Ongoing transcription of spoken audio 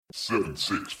7,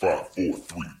 6, 5, 4, 3,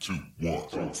 2, 1. You'll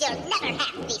never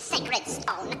have the sacred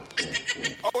stone.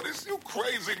 Oh, this you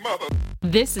crazy mother.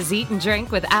 This is Eat and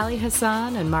Drink with Ali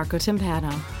Hassan and Marco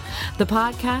Timpano, the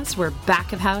podcast where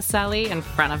back of house Ali and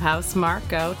front of house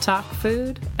Marco talk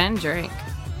food and drink.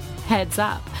 Heads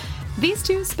up, these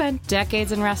two spent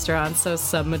decades in restaurants, so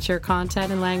some mature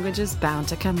content and language is bound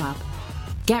to come up.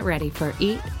 Get ready for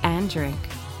Eat and Drink.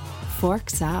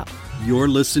 Forks up. You're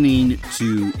listening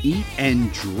to Eat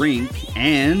and Drink,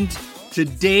 and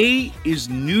today is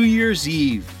New Year's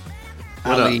Eve.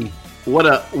 Ali.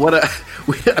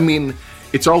 I mean,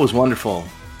 it's always wonderful,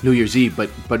 New Year's Eve,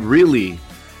 but really,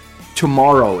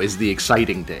 tomorrow is the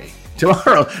exciting day.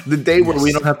 Tomorrow, the day where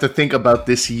we don't have to think about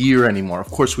this year anymore. Of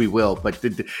course we will, but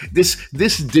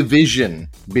this division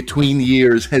between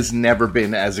years has never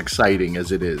been as exciting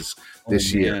as it is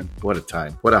this year. What a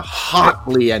time. What a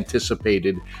hotly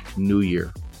anticipated New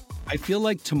Year. I feel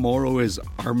like tomorrow is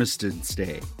Armistice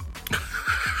Day.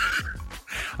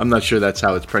 I'm not sure that's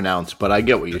how it's pronounced, but I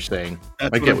get what you're saying.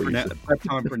 That's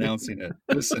how I'm pronouncing it.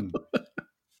 Listen,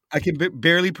 I can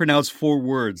barely pronounce 4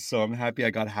 words, so I'm happy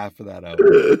I got half of that out.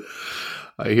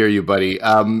 I hear you, buddy.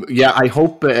 I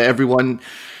hope everyone,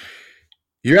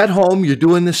 you're at home, you're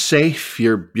doing this safe,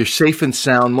 you're safe and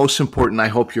sound. Most important, I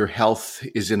hope your health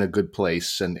is in a good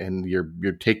place and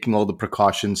you're taking all the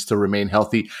precautions to remain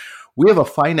healthy. We have a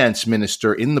finance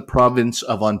minister in the province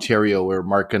of Ontario, where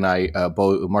Marco and I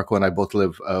both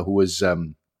live, who was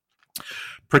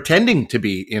pretending to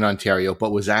be in Ontario,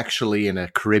 but was actually in a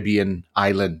Caribbean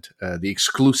island, the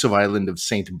exclusive island of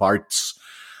St. Bart's.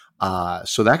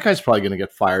 So that guy's probably going to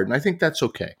get fired, and I think that's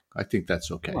okay.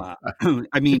 Well,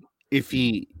 I mean, if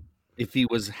he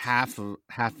was half a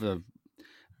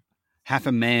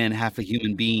man, half a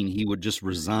human being, he would just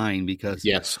resign, because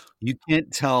you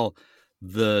can't tell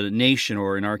the nation,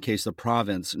 or in our case, the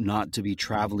province, not to be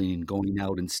traveling and going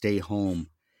out and stay home.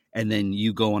 And then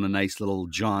you go on a nice little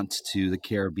jaunt to the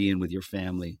Caribbean with your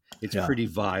family. It's pretty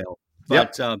vile.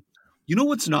 But you know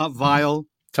what's not vile?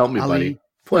 Tell me, Ali? buddy.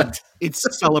 What? It's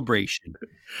celebration.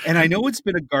 And I know it's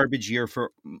been a garbage year for,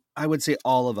 I would say,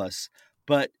 all of us.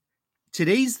 But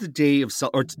today's the day of,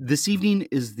 or this evening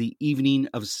is the evening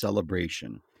of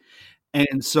celebration.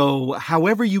 And so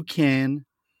however you can,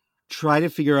 try to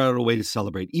figure out a way to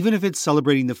celebrate, even if it's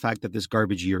celebrating the fact that this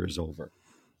garbage year is over.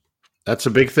 That's a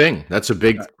big thing. That's a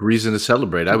big reason to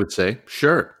celebrate, I would say.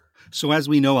 Sure. So as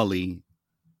we know, Ali,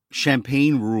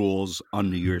 champagne rules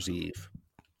on New Year's Eve.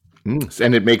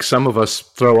 And it makes some of us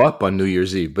throw up on New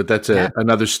Year's Eve, but that's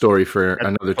another story for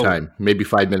another time, maybe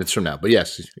 5 minutes from now. But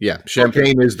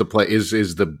champagne is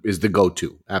the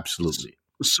go-to. Absolutely.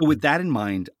 So with that in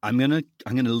mind, I'm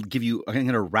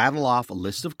gonna rattle off a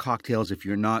list of cocktails, if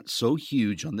you're not so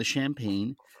huge on the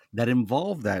champagne, that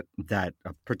involve that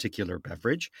particular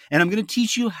beverage, and I'm gonna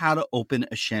teach you how to open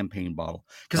a champagne bottle,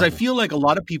 because I feel like a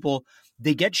lot of people,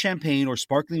 they get champagne or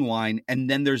sparkling wine, and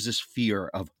then there's this fear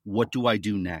of, what do I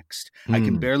do next? I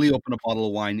can barely open a bottle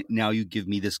of wine. Now you give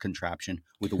me this contraption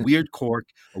with a weird cork,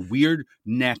 a weird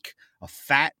neck, a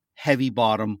fat, heavy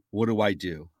bottom. What do I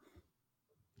do?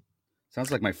 Sounds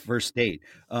like my first date.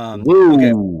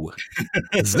 Woo!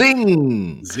 Okay.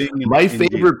 Zing! My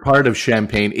favorite part of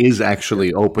champagne is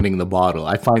actually opening the bottle.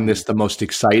 I find this the most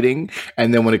exciting.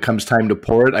 And then when it comes time to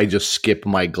pour it, I just skip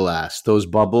my glass. Those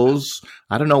bubbles,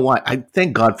 I don't know why. I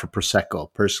thank God for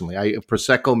Prosecco, personally.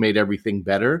 Prosecco made everything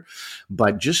better.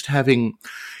 But just having,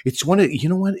 it's one of, you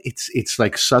know what? It's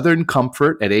like Southern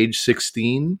Comfort at age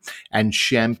 16 and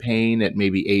champagne at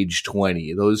maybe age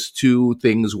 20. Those two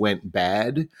things went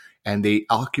bad. And they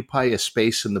occupy a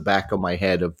space in the back of my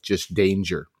head of just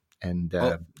danger and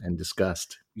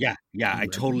disgust. Yeah, I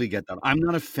totally get that. I'm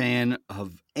not a fan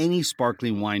of any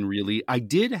sparkling wine, really. I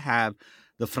did have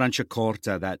the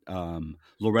Franciacorta that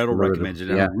Loretto recommended,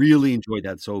 and I really enjoyed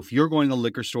that. So if you're going to the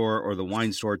liquor store or the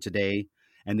wine store today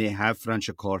and they have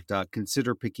Franciacorta,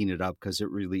 consider picking it up, because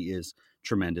it really is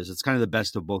tremendous. It's kind of the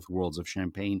best of both worlds of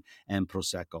champagne and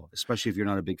Prosecco, especially if you're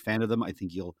not a big fan of them. I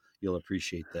think you'll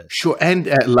appreciate this. Sure. And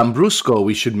Lambrusco,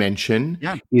 we should mention,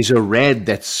 is a red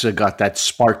that's got that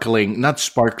sparkling, not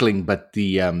sparkling, but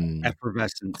the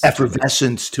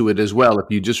effervescence to it as well. If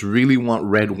you just really want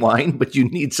red wine, but you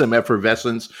need some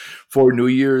effervescence for New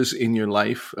Year's in your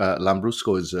life,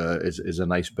 Lambrusco is a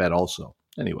nice bet also.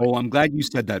 Anyway. Oh, I'm glad you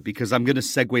said that, because I'm going to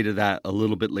segue to that a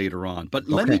little bit later on. But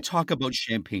let me talk about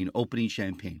champagne, opening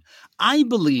champagne. I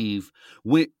believe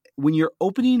when you're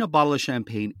opening a bottle of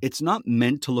champagne, it's not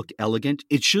meant to look elegant.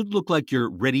 It should look like you're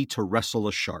ready to wrestle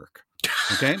a shark.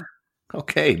 Okay?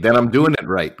 Okay, then I'm doing it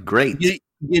right. Great. You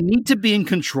need to be in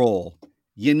control.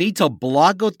 You need to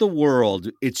block out the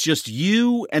world. It's just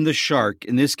you and the shark,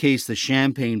 in this case, the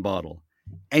champagne bottle.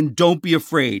 And don't be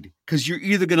afraid, because you're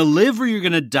either going to live or you're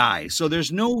going to die. So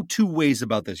there's no two ways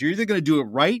about this. You're either going to do it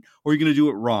right or you're going to do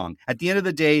it wrong. At the end of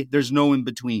the day, there's no in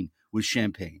between with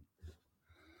champagne.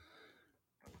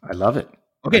 I love it.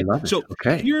 Okay, love it. So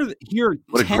okay. Here are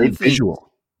what 10 a great things.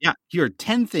 visual. Yeah, here are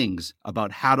 10 things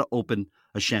about how to open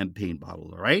a champagne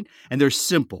bottle, all right? And they're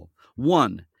simple.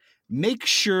 1, make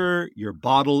sure your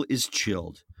bottle is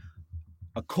chilled.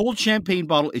 A cold champagne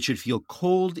bottle, it should feel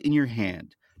cold in your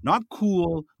hand. Not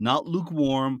cool, not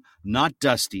lukewarm, not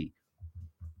dusty.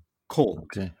 Cold.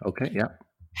 Okay, yeah.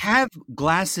 Have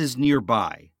glasses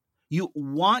nearby. You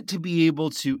want to be able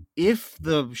to, if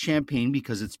the champagne,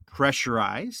 because it's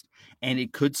pressurized and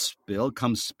it could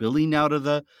come spilling out of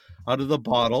the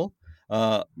bottle,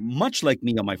 much like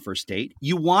me on my first date,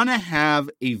 you want to have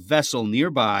a vessel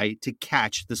nearby to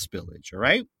catch the spillage, all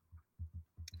right?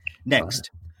 Next,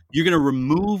 you're going to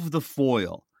remove the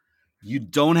foil. You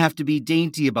don't have to be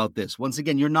dainty about this. Once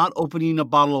again, you're not opening a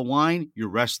bottle of wine. You're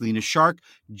wrestling a shark.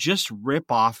 Just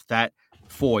rip off that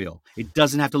foil. It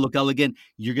doesn't have to look elegant.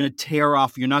 You're going to tear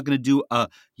off. You're not going to do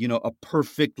a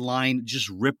perfect line. Just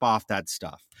rip off that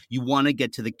stuff. You want to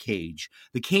get to the cage.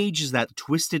 The cage is that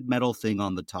twisted metal thing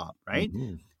on the top, right?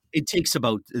 Mm-hmm. It takes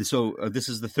about, this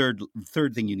is the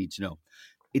third thing you need to know.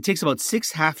 It takes about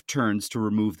 6 half turns to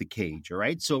remove the cage. All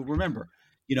right. So remember,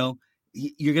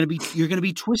 you're going to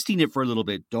be twisting it for a little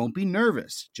bit. Don't be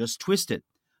nervous. Just twist it.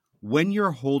 When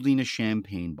you're holding a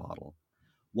champagne bottle,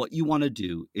 what you want to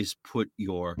do is put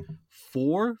your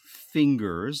 4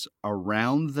 fingers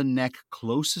around the neck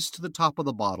closest to the top of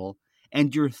the bottle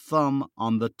and your thumb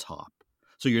on the top.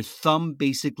 So your thumb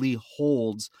basically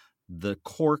holds the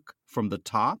cork from the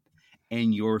top,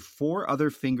 and your 4 other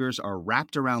fingers are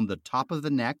wrapped around the top of the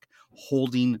neck,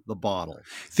 holding the bottle.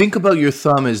 Think about your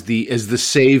thumb as the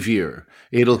savior.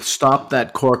 It'll stop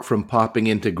that cork from popping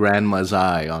into grandma's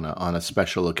eye on a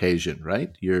special occasion, right?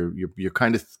 You're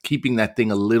kind of keeping that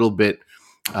thing a little bit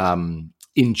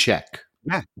in check.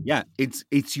 Yeah.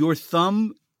 It's your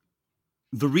thumb.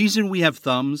 The reason we have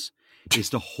thumbs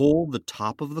is to hold the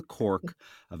top of the cork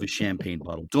of a champagne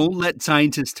bottle. Don't let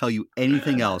scientists tell you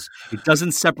anything else. It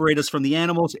doesn't separate us from the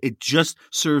animals. It just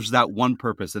serves that one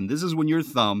purpose. And this is when your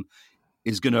thumb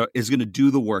is gonna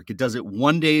do the work. It does it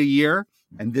one day a year,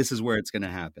 and this is where it's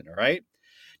gonna happen. All right.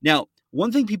 Now,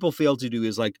 one thing people fail to do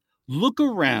is look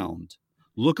around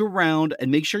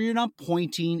and make sure you're not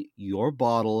pointing your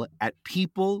bottle at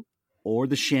people or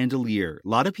the chandelier. A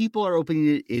lot of people are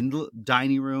opening it in the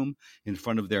dining room in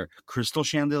front of their crystal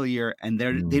chandelier, and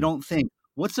they don't think,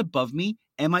 what's above me?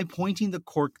 Am I pointing the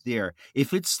cork there?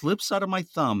 If it slips out of my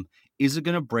thumb, is it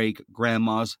going to break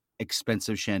grandma's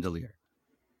expensive chandelier?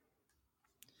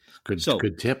 Good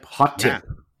tip. Hot tip.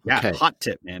 Yeah, okay. Hot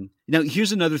tip, man. Now,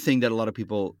 here's another thing that a lot of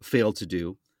people fail to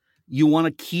do. You want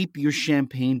to keep your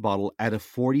champagne bottle at a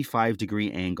 45-degree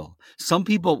angle. Some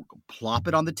people plop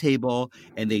it on the table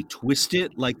and they twist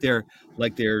it like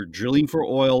they're drilling for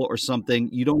oil or something.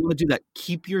 You don't want to do that.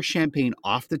 Keep your champagne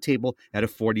off the table at a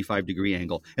 45-degree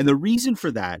angle. And the reason for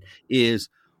that is,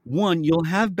 one, you'll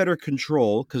have better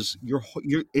control because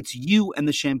it's you and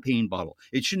the champagne bottle.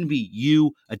 It shouldn't be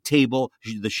you, a table,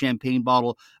 the champagne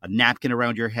bottle, a napkin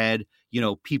around your head,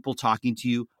 people talking to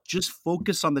you. Just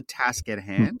focus on the task at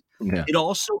hand. Yeah. It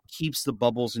also keeps the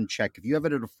bubbles in check. If you have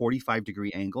it at a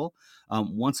 45-degree angle,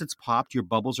 once it's popped, your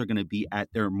bubbles are going to be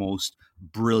at their most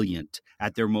brilliant,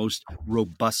 at their most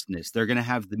robustness. They're going to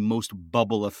have the most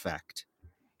bubble effect.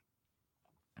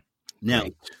 Now,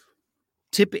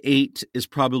 tip 8 is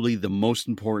probably the most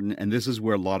important, and this is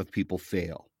where a lot of people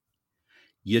fail.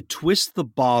 You twist the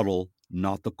bottle,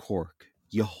 not the cork.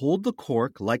 You hold the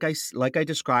cork, like I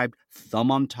described, thumb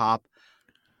on top.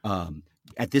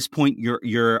 At this point,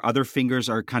 your other fingers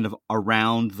are kind of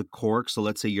around the cork. So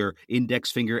let's say your index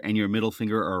finger and your middle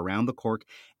finger are around the cork,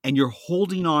 and you're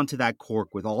holding on to that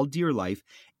cork with all dear life.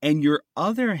 And your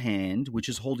other hand, which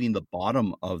is holding the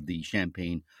bottom of the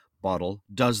champagne bottle,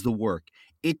 does the work.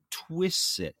 It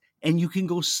twists it, and you can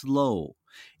go slow.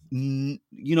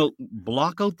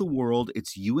 Block out the world.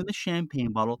 It's you and the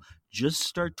champagne bottle. Just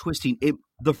start twisting it.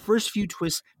 The first few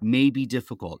twists may be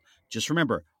difficult. Just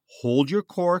remember, hold your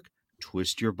cork,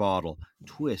 twist your bottle,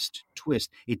 twist.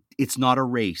 It's not a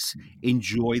race.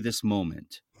 Enjoy this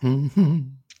moment.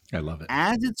 I love it.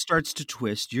 As it starts to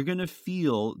twist, you're going to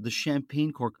feel the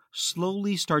champagne cork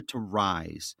slowly start to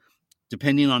rise.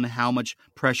 Depending on how much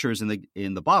pressure is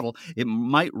in the bottle, it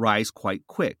might rise quite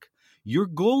quick. Your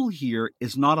goal here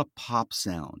is not a pop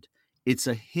sound. It's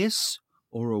a hiss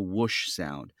or a whoosh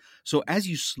sound. So as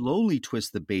you slowly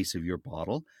twist the base of your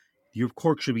bottle, your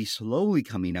cork should be slowly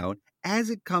coming out. As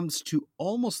it comes to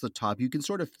almost the top, you can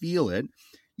sort of feel it.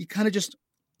 You kind of just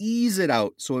ease it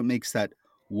out so it makes that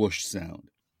whoosh sound.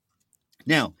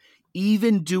 Now,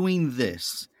 even doing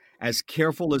this, as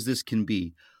careful as this can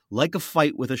be, like a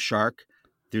fight with a shark,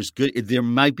 there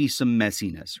might be some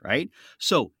messiness, right?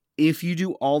 So if you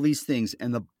do all these things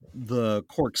and the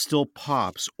cork still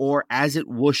pops, or as it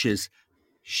whooshes,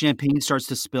 champagne starts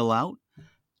to spill out,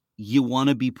 you want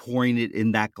to be pouring it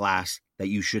in that glass that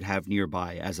you should have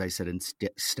nearby, as I said in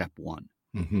step one.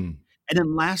 Mm-hmm. And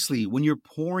then lastly, when you're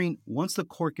pouring, once the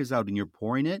cork is out and you're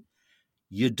pouring it,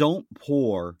 you don't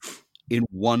pour in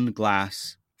one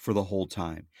glass for the whole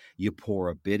time. You pour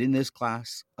a bit in this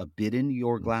glass, a bit in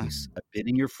your glass, a bit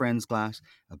in your friend's glass,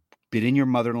 a bit in your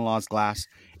mother-in-law's glass,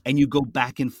 and you go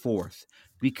back and forth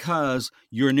because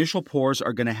your initial pours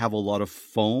are going to have a lot of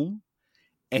foam,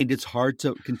 and it's hard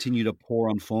to continue to pour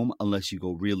on foam unless you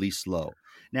go really slow.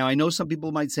 Now, I know some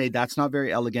people might say that's not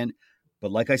very elegant,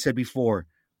 but like I said before,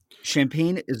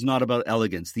 champagne is not about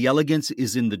elegance. The elegance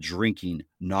is in the drinking,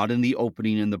 not in the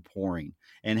opening and the pouring.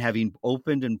 And having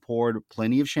opened and poured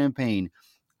plenty of champagne,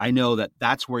 I know that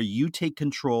that's where you take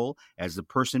control as the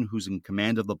person who's in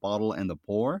command of the bottle and the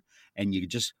pour, and you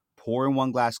just pour in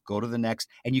one glass, go to the next,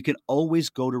 and you can always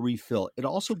go to refill. It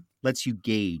also lets you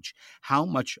gauge how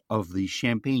much of the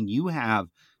champagne you have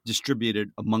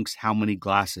distributed amongst how many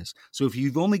glasses. So if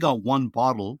you've only got one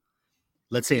bottle,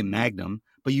 let's say a Magnum,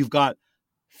 but you've got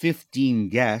 15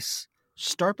 guests,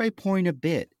 start by pouring a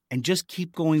bit and just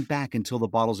keep going back until the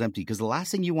bottle's empty. Because the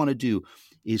last thing you want to do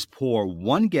is pour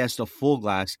one guest a full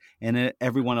glass and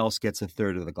everyone else gets a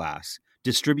third of the glass.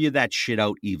 Distribute that shit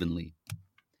out evenly.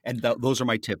 And those are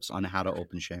my tips on how to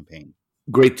open champagne.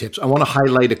 Great tips. I want to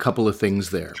highlight a couple of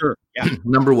things there. Sure. Yeah.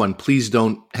 Number one, please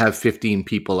don't have 15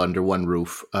 people under one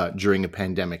roof during a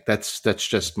pandemic. That's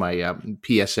just my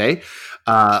PSA.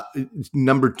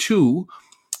 Number two,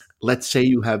 let's say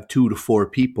you have 2 to 4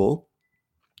 people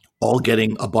all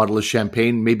getting a bottle of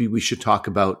champagne. Maybe we should talk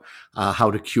about how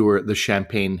to cure the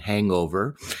champagne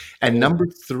hangover. And number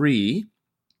 3,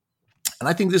 and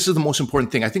I think this is the most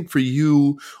important thing. I think for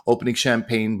you, opening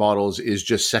champagne bottles is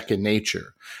just second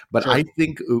nature. But sure. I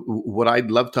think what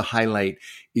I'd love to highlight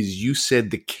is you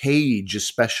said the cage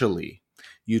especially,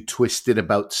 you twist it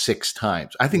about 6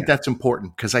 times. I think that's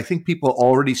important because I think people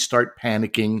already start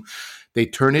panicking. They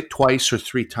turn it twice or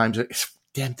 3 times.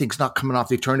 Damn thing's not coming off.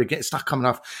 They turn it again. It's not coming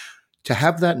off. To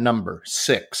have that number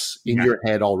 6 in your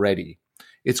head already,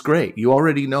 it's great. You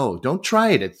already know. Don't try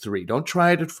it at 3. Don't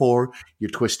try it at 4.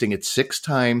 You're twisting it 6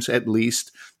 times at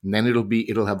least, and then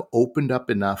it'll have opened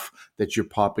up enough that you're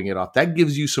popping it off. That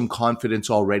gives you some confidence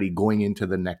already going into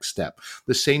the next step.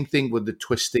 The same thing with the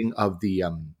twisting of the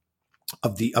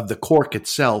cork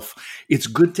itself. It's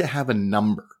good to have a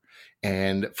number.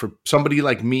 And for somebody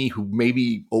like me who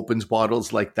maybe opens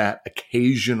bottles like that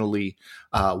occasionally,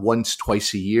 once,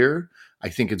 twice a year, I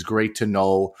think it's great to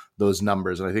know those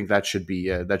numbers. And I think that should be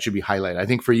highlighted. I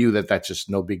think for you that's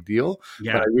just no big deal.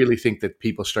 Yeah. But I really think that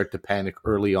people start to panic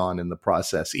early on in the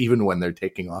process, even when they're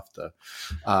taking off the,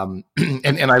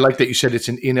 and I like that you said it's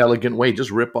an inelegant way. Just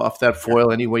rip off that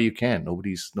foil any way you can.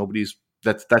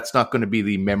 That's not going to be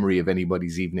the memory of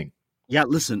anybody's evening. Yeah.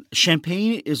 Listen,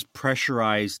 champagne is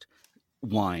pressurized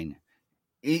wine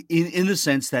in the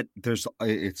sense that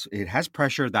it has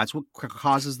pressure. That's what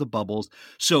causes the bubbles.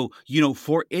 So,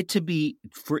 for it to be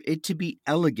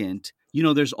elegant,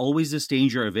 there's always this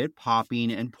danger of it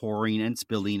popping and pouring and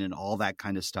spilling and all that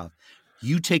kind of stuff.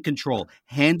 You take control,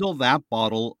 handle that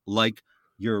bottle like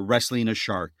you're wrestling a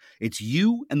shark. It's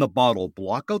you and the bottle.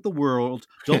 Block out the world.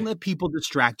 Don't let people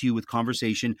distract you with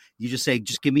conversation. You just say,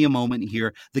 just give me a moment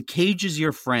here. The cage is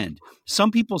your friend.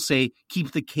 Some people say,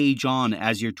 keep the cage on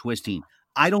as you're twisting.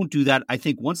 I don't do that. I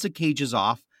think once the cage is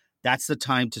off, that's the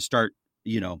time to start,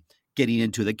 getting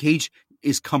into the cage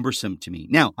is cumbersome to me.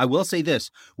 Now, I will say this.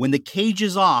 When the cage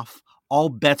is off, all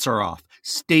bets are off.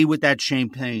 Stay with that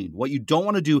champagne. What you don't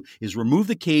want to do is remove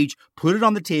the cage, put it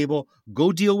on the table,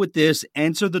 go deal with this,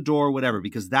 answer the door, whatever,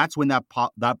 because that's when that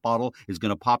bottle is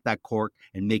going to pop that cork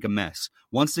and make a mess.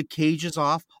 Once the cage is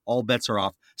off, all bets are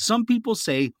off. Some people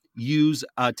say use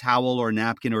a towel or a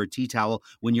napkin or a tea towel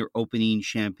when you're opening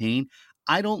champagne.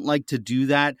 I don't like to do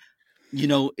that.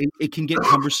 It can get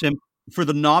cumbersome. For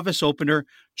the novice opener,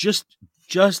 just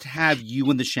have you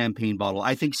and the champagne bottle.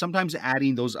 I think sometimes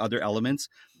adding those other elements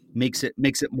makes it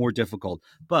more difficult.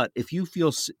 But if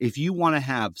you want to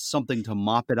have something to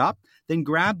mop it up, then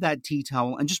grab that tea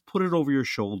towel and just put it over your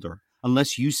shoulder.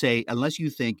 Unless you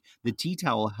think the tea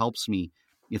towel helps me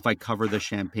if I cover the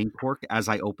champagne cork as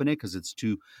I open it because it's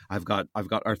too. I've got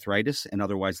arthritis, and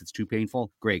otherwise it's too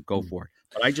painful. Great, go for it.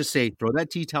 But I just say throw that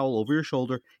tea towel over your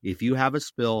shoulder. If you have a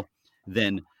spill,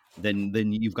 then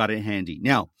you've got it handy.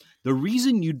 Now, the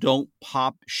reason you don't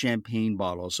pop champagne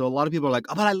bottles. So a lot of people are like,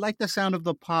 oh, but I like the sound of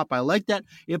the pop. I like that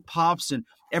it pops and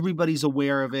everybody's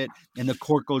aware of it and the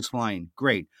cork goes flying.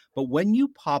 Great. But when you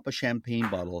pop a champagne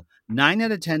bottle, 9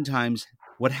 out of 10 times,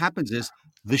 what happens is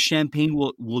the champagne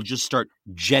will just start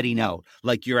jetting out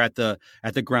like you're at the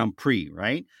Grand Prix,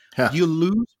 right? Huh. You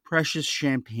lose precious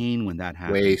champagne when that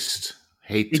happens. Waste.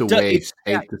 Hate to waste.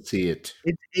 Hate to see it.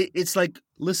 It's like,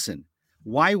 listen,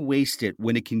 why waste it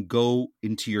when it can go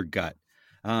into your gut?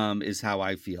 Is how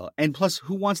I feel. And plus,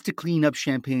 who wants to clean up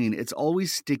champagne? It's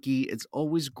always sticky. It's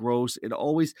always gross. It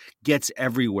always gets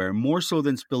everywhere. More so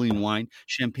than spilling wine,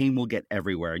 champagne will get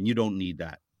everywhere, and you don't need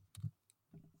that.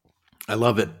 I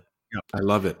love it. Yep. I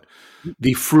love it.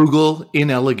 The frugal,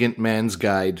 inelegant man's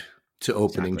guide to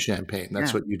opening champagne.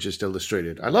 That's what you just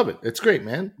illustrated. I love it. It's great,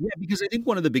 man. Yeah, because I think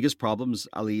one of the biggest problems,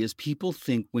 Ali, is people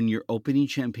think when you're opening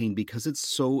champagne, because it's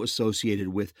so associated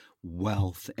with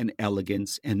wealth and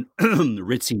elegance and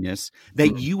ritziness,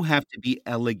 that you have to be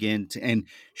elegant and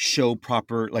show a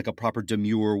proper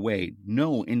demure way.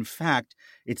 No, in fact,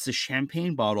 it's the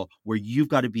champagne bottle where you've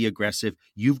got to be aggressive.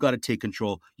 You've got to take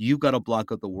control. You've got to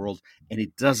block out the world. And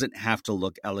it doesn't have to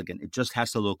look elegant. It just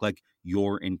has to look like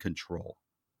you're in control.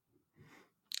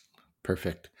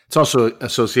 Perfect. It's also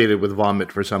associated with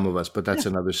vomit for some of us, but that's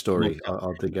another story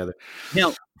altogether.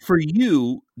 Now, for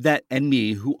you and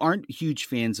me, who aren't huge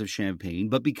fans of champagne,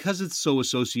 but because it's so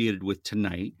associated with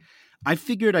tonight, I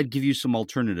figured I'd give you some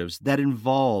alternatives that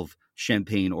involve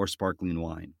champagne or sparkling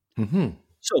wine. Mm-hmm.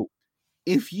 So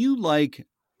if you like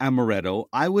amaretto,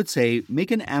 I would say make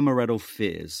an amaretto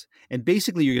fizz. And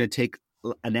basically, you're going to take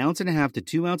 1.5 ounces to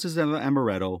 2 ounces of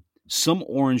amaretto, some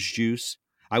orange juice.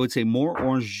 I would say more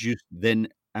orange juice than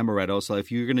amaretto. So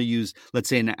if you're going to use, let's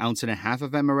say, 1.5 ounces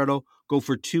of amaretto, go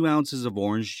for 2 ounces of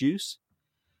orange juice.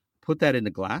 Put that in a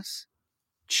glass.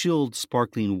 Chilled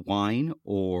sparkling wine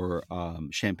or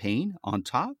champagne on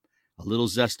top. A little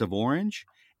zest of orange.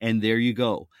 And there you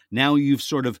go. Now you've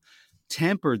sort of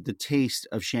tempered the taste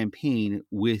of champagne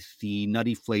with the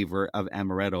nutty flavor of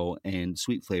amaretto and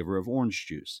sweet flavor of orange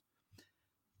juice.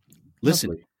 Listen.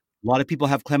 Lovely. A lot of people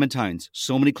have clementines.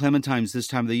 So many clementines this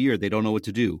time of the year, they don't know what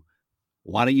to do.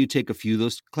 Why don't you take a few of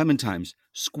those clementines,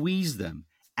 squeeze them,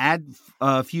 add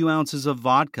a few ounces of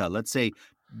vodka, let's say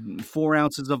 4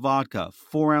 ounces of vodka,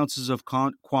 4 ounces of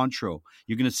Cointreau.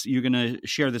 You're gonna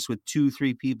share this with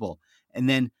 2-3 people. And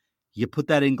then you put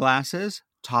that in glasses,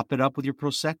 top it up with your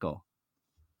Prosecco.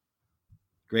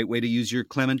 Great way to use your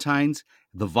clementines.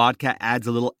 The vodka adds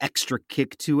a little extra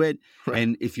kick to it. Right.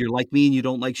 And if you're like me and you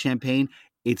don't like champagne,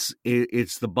 it's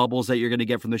the bubbles that you're going to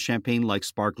get from the champagne like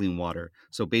sparkling water.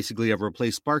 So basically, I've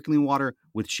replaced sparkling water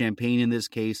with champagne in this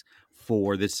case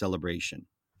for this celebration.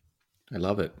 I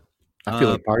love it. I feel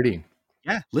like partying.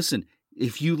 Yeah. Listen,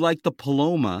 if you like the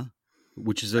Paloma,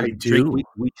 which is a drink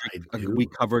we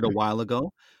covered a while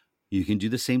ago, you can do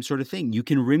the same sort of thing. You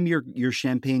can rim your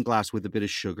champagne glass with a bit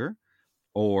of sugar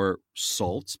or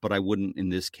salts, but I wouldn't in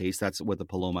this case. That's what the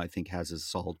Paloma, I think, has is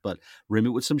salt. But rim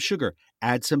it with some sugar.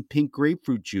 Add some pink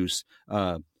grapefruit juice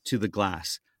to the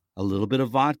glass. A little bit of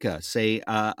vodka, say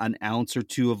 1 ounce or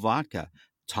 2 of vodka.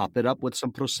 Top it up with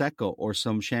some Prosecco or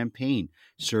some champagne.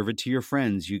 Serve it to your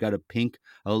friends. You got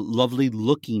a lovely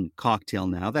looking cocktail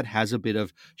now that has a bit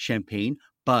of champagne,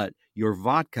 but your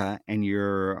vodka and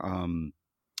your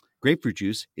grapefruit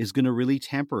juice is going to really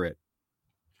temper it.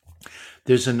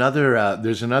 There's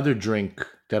another drink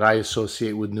that I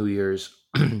associate with New Year's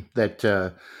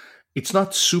that it's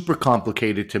not super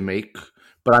complicated to make,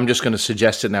 but I'm just going to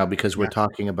suggest it now because we're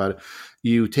talking about it.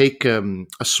 You take a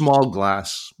small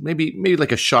glass, maybe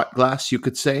like a shot glass, you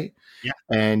could say,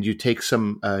 and you take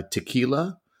some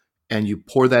tequila and you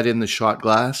pour that in the shot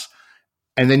glass,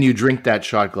 and then you drink that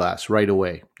shot glass right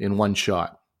away in one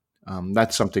shot.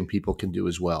 That's something people can do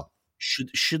as well.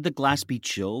 Should the glass be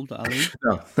chilled, Ali?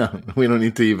 No, we don't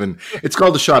need to even. It's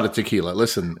called a shot of tequila.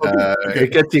 Listen,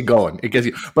 it gets you going.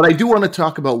 But I do want to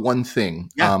talk about one thing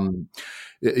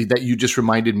that you just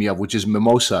reminded me of, which is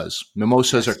mimosas.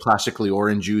 Mimosas are classically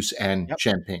orange juice and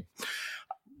champagne.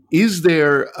 Is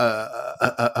there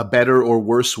a better or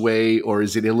worse way, or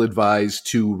is it ill-advised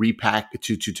to repack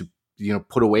to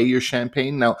put away your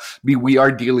champagne? Now, we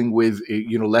are dealing with,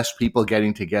 less people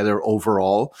getting together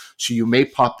overall. So you may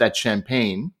pop that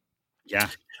champagne. Yeah.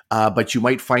 but you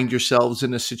might find yourselves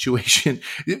in a situation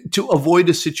to avoid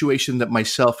a situation that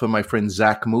myself and my friend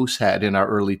Zach Moose had in our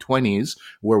early 20s,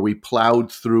 where we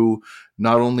plowed through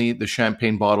not only the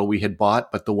champagne bottle we had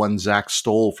bought, but the one Zach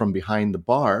stole from behind the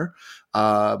bar.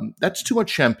 That's too much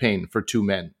champagne for two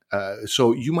men.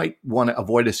 So you might want to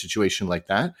avoid a situation like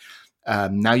that.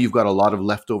 Now you've got a lot of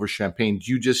leftover champagne.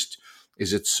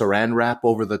 Is it saran wrap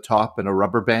over the top and a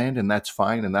rubber band, and that's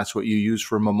fine, and that's what you use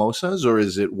for mimosas? Or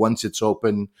is it, once it's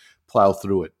open, plow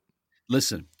through it?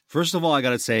 Listen, first of all, I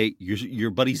got to say, your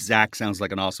buddy Zach sounds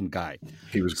like an awesome guy.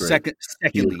 He was great. Secondly,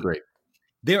 he was great.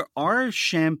 There are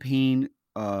champagne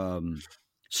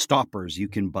stoppers you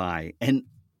can buy. And,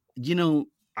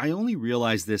 I only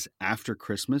realized this after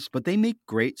Christmas, but they make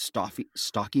great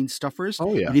stocking stuffers.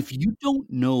 Oh, yeah. And if you don't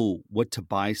know what to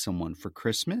buy someone for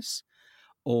Christmas,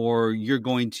 or you're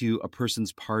going to a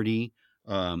person's party,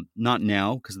 not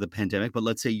now because of the pandemic, but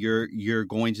let's say you're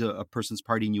going to a person's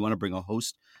party and you want to bring a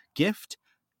host gift,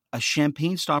 a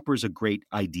champagne stopper is a great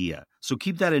idea. So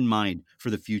keep that in mind for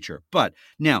the future. But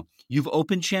now you've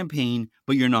opened champagne,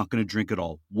 but you're not going to drink it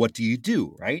all. What do you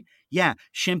do, right? Yeah,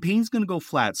 champagne's going to go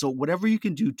flat. So whatever you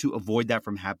can do to avoid that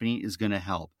from happening is going to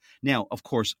help. Now, of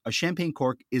course, a champagne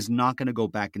cork is not going to go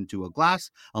back into a glass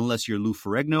unless you're Lou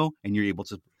Ferrigno and you're able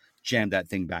to jam that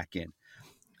thing back in.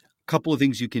 Couple of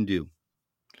things you can do.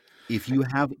 If you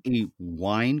have a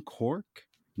wine cork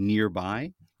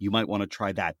nearby, you might want to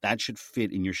try that. That should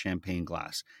fit in your champagne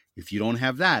glass. If you don't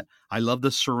have that, I love the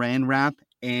saran wrap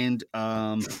and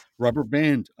rubber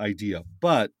band idea.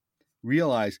 But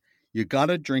realize you got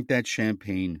to drink that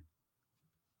champagne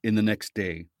in the next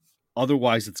day.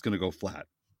 Otherwise, it's going to go flat.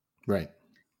 Right.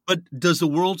 But does the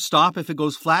world stop if it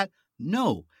goes flat?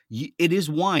 No. It is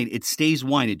wine. It stays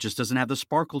wine. It just doesn't have the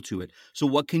sparkle to it. So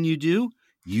what can you do?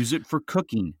 Use it for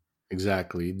cooking.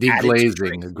 Exactly.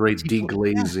 Deglazing, a great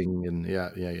deglazing. And yeah.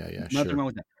 Nothing wrong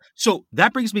with that. So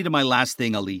that brings me to my last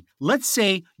thing, Ali. Let's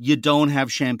say you don't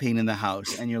have champagne in the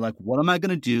house and you're like, what am I going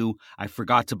to do? I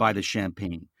forgot to buy the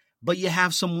champagne. But you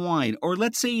have some wine. Or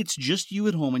let's say it's just you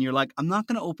at home and you're like, I'm not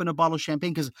going to open a bottle of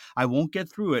champagne because I won't get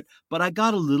through it, but I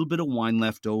got a little bit of wine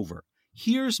left over.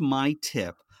 Here's my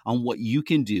tip on what you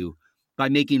can do by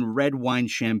making red wine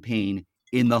champagne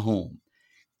in the home.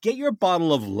 Get your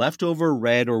bottle of leftover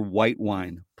red or white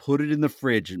wine, put it in the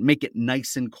fridge and make it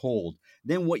nice and cold.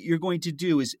 Then what you're going to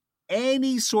do is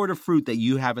any sort of fruit that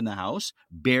you have in the house,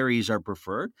 berries are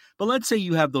preferred, but let's say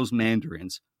you have those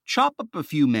mandarins, chop up a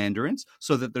few mandarins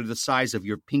so that they're the size of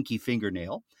your pinky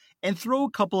fingernail and throw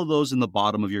a couple of those in the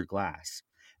bottom of your glass.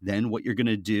 Then what you're going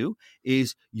to do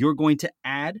is you're going to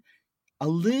add a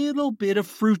little bit of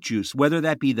fruit juice, whether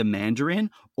that be the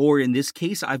mandarin, or in this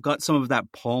case, I've got some of that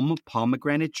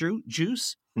pomegranate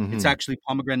juice. Mm-hmm. It's actually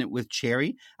pomegranate with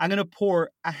cherry. I'm going to pour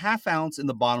a half ounce in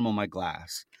the bottom of my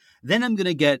glass. Then I'm going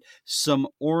to get some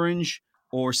orange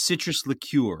or citrus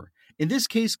liqueur. In this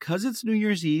case, because it's New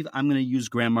Year's Eve, I'm going to use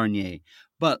Grand Marnier.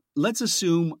 But let's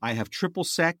assume I have triple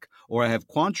sec or I have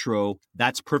Cointreau.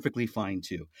 That's perfectly fine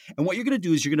too. And what you're going to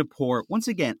do is you're going to pour, once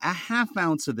again, a half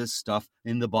ounce of this stuff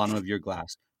in the bottom of your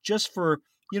glass, just for,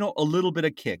 a little bit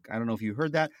of kick. I don't know if you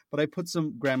heard that, but I put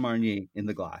some Grand Marnier in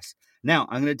the glass. Now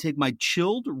I'm going to take my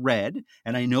chilled red,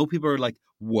 and I know people are like,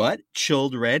 what?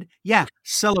 Chilled red? Yeah,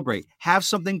 celebrate. Have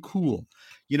something cool.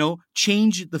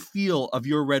 Change the feel of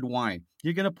your red wine.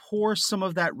 You're going to pour some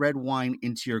of that red wine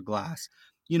into your glass,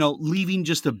 leaving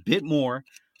just a bit more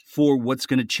for what's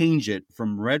going to change it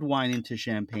from red wine into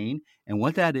champagne. And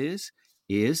what that is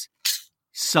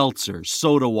seltzer,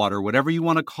 soda water, whatever you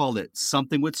want to call it,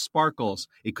 something with sparkles.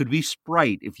 It could be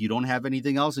Sprite if you don't have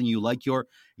anything else and you like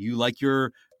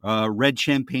your red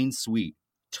champagne sweet.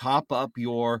 Top up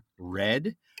your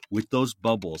red with those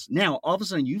bubbles. Now, all of a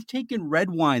sudden, you've taken red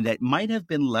wine that might have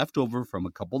been left over from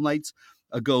a couple nights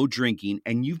ago drinking,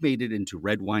 and you've made it into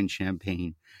red wine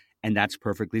champagne, and that's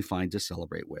perfectly fine to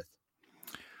celebrate with.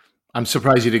 I'm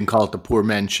surprised you didn't call it the poor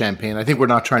man's champagne. I think we're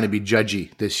not trying to be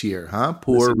judgy this year, huh?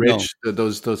 Poor, rich,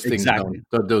 those things exactly.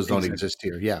 don't exist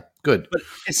here. Yeah, good. But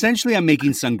essentially, I'm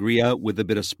making sangria with a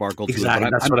bit of sparkle to it.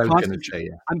 That's what I was going to say.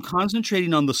 Yeah. I'm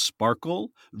concentrating on the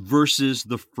sparkle versus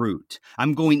the fruit.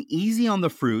 I'm going easy on the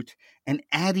fruit and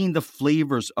adding the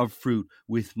flavors of fruit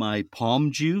with my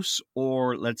palm juice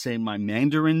or, let's say, my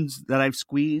mandarins that I've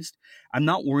squeezed. I'm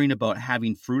not worrying about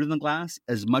having fruit in the glass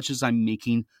as much as I'm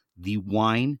making the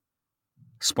wine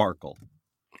sparkle.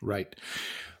 Right.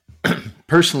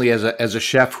 Personally, as a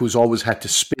chef who's always had to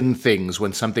spin things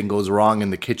when something goes wrong in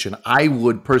the kitchen, I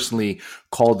would personally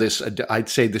call this, I'd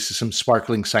say this is some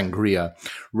sparkling sangria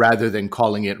rather than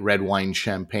calling it red wine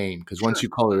champagne. Because once you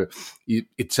call it,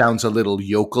 it sounds a little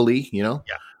yokely, Yeah.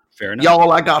 Fair enough.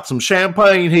 Y'all, I got some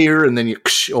champagne here. And then you're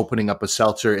opening up a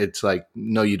seltzer. It's like,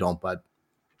 no, you don't, bud.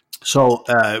 So,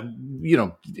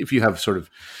 if you have sort of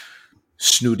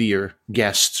snootier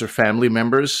guests or family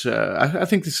members, I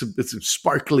think it's a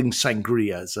sparkling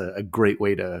sangria is a great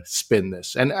way to spin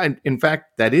this. And in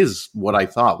fact, that is what I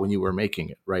thought when you were making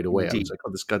it right away. Indeed. I was like,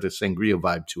 oh, this got a sangria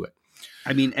vibe to it.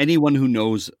 I mean, anyone who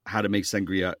knows how to make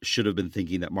sangria should have been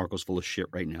thinking that Marco's full of shit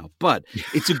right now. But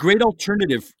it's a great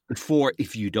alternative for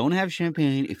if you don't have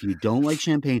champagne, if you don't like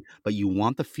champagne, but you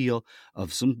want the feel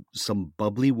of some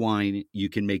bubbly wine, you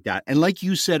can make that. And like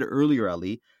you said earlier,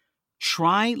 Ali,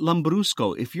 try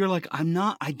Lambrusco. If you're like,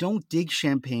 I don't dig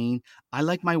champagne, I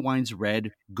like my wines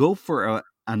red, go for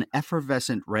an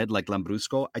effervescent red like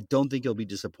Lambrusco. I don't think you'll be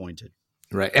disappointed.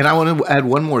 Right. And I want to add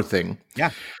one more thing.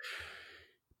 Yeah.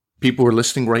 People who are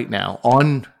listening right now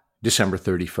on December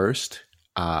 31st,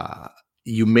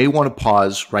 you may want to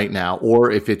pause right now, or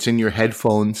if it's in your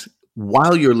headphones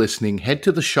while you're listening, head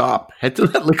to the shop, head to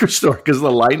that liquor store, because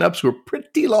the lineups were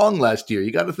pretty long last year.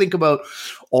 You got to think about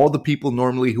all the people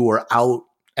normally who are out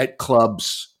at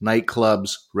clubs,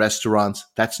 nightclubs, restaurants.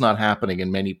 That's not happening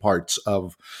in many parts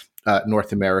of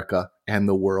North America and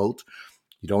the world.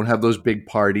 You don't have those big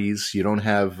parties. You don't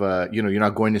have, you're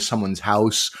not going to someone's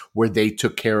house where they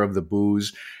took care of the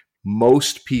booze.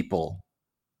 Most people,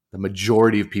 the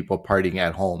majority of people, partying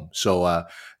at home. So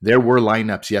there were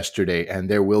lineups yesterday, and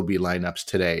there will be lineups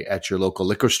today at your local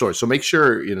liquor store. So make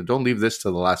sure, don't leave this to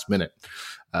the last minute.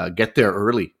 Get there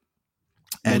early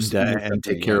and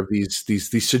take care of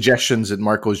these suggestions that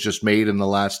Marco's just made in the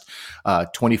last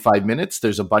 25 minutes.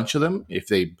 There's a bunch of them. If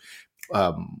they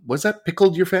was that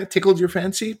tickled your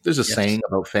fancy? There's a saying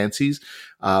about fancies.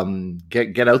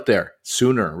 Get out there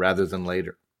sooner rather than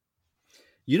later.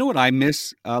 You know what I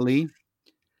miss, Ali?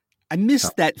 I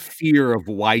miss that fear of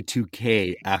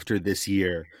Y2K after this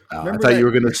year. I thought you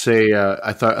were going to say.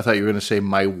 I thought you were going to say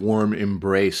my warm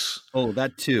embrace. Oh,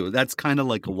 that too. That's kind of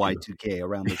like a Y2K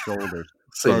around the shoulders.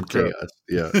 Same chaos.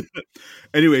 Yeah.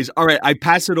 Anyways, all right. I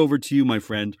pass it over to you, my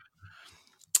friend.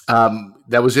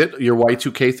 That was it. Your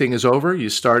Y2K thing is over. You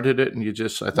started it, and I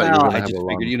thought you were going to have a long...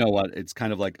 figured, you know what? It's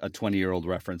kind of like a 20-year-old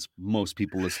reference. Most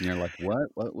people listening are like,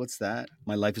 "What's that?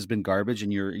 My life has been garbage,"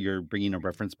 and you're bringing a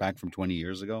reference back from 20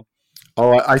 years ago.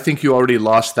 Oh, I think you already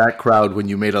lost that crowd when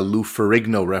you made a Lou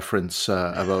Ferrigno reference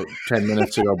about 10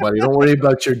 minutes ago, buddy. Don't worry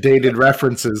about your dated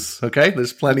references, okay?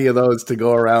 There's plenty of those to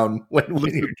go around when you're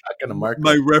talking to Mark.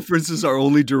 My references are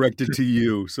only directed to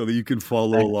you so that you can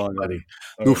follow along, buddy.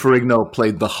 Lou Ferrigno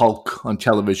played the Hulk on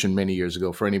television many years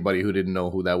ago, for anybody who didn't know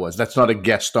who that was. That's not a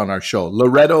guest on our show.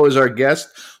 Loretto is our guest.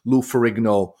 Lou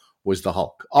Ferrigno was the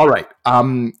Hulk. All right.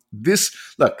 This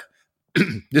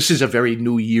is a very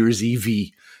New Year's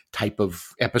Eve type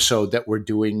of episode that we're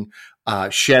doing.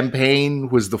 Champagne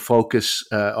was the focus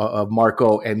of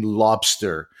Marco, and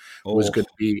lobster was going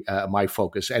to be my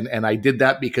focus. And I did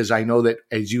that because I know that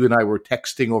as you and I were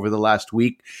texting over the last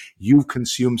week, you've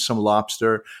consumed some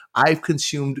lobster. I've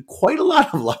consumed quite a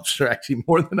lot of lobster, actually,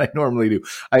 more than I normally do.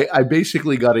 I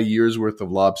basically got a year's worth of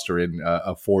lobster in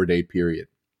a 4-day period.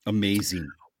 Amazing.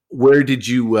 Where did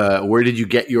you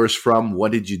get yours from?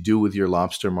 What did you do with your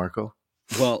lobster, Marco?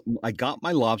 Well, I got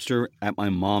my lobster at my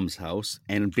mom's house,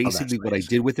 and basically what I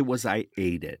did with it was I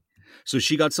ate it. So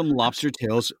she got some lobster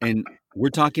tails, and we're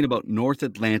talking about North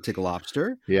Atlantic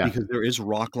lobster, because there is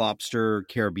rock lobster,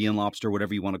 Caribbean lobster,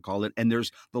 whatever you want to call it, and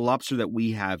there's the lobster that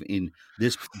we have in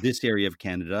this area of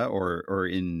Canada, or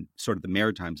in sort of the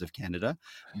Maritimes of Canada,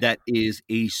 that is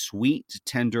a sweet,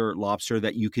 tender lobster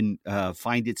that you can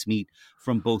find its meat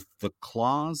from both the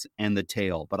claws and the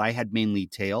tail. But I had mainly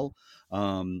tail.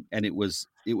 And it was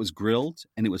grilled,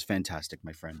 and it was fantastic,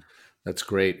 my friend. That's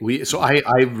great.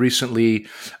 I recently,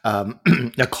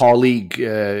 a colleague,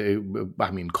 a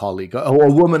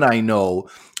woman I know,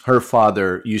 her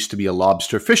father used to be a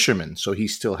lobster fisherman. So he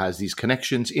still has these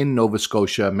connections in Nova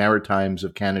Scotia, Maritimes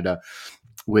of Canada,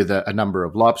 with a number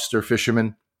of lobster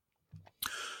fishermen.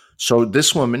 So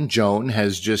this woman, Joan,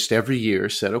 has just every year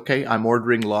said, okay, I'm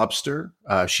ordering lobster.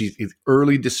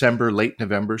 Early December, late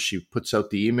November, she puts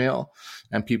out the email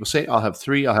and people say, I'll have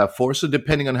 3, I'll have 4. So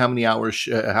depending on how many hours,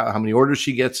 how many orders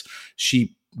she gets,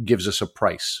 she gives us a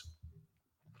price.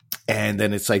 And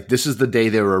then it's like, this is the day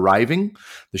they're arriving.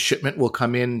 The shipment will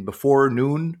come in before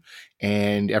noon,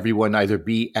 and everyone either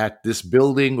be at this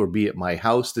building or be at my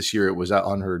house. This year it was out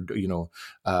on her,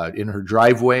 in her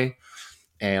driveway.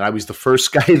 And I was the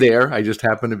first guy there. I just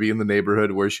happened to be in the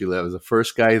neighborhood where she lived. I was the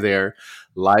first guy there.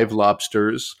 Live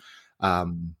lobsters.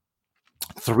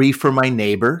 3 for my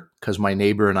neighbor. because my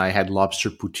neighbor and I had lobster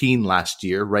poutine last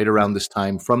year, right around this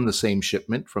time, from the same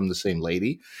shipment, from the same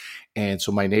lady. And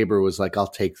so my neighbor was like, I'll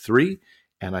take 3.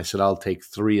 And I said, I'll take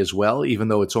 3 as well, even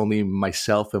though it's only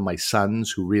myself and my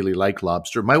sons who really like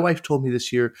lobster. My wife told me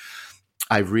this year,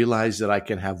 I've realized that I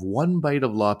can have 1 bite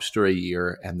of lobster a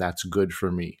year, and that's good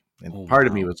for me. And part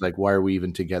of me was like, why are we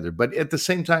even together? But at the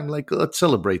same time, like, let's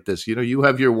celebrate this. You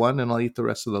have your 1 and I'll eat the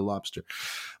rest of the lobster.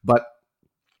 But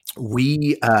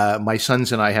we, my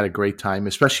sons and I had a great time,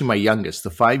 especially my youngest. The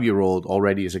 5-year-old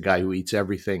already is a guy who eats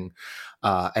everything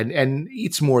and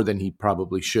eats more than he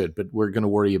probably should. But we're going to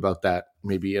worry about that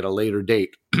maybe at a later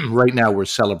date. Right now, we're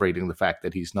celebrating the fact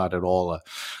that he's not at all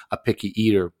a picky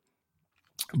eater.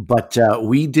 But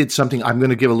we did something. I'm going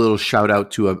to give a little shout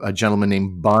out to a gentleman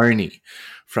named Barney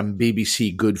from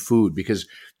BBC Good Food, because,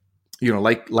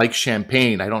 like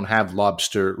champagne, I don't have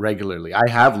lobster regularly. I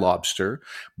have lobster,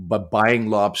 but buying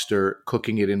lobster,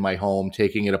 cooking it in my home,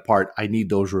 taking it apart, I need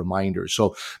those reminders.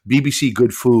 So BBC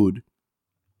Good Food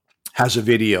has a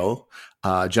video.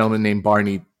 A gentleman named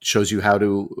Barney shows you how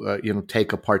to,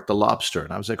 take apart the lobster.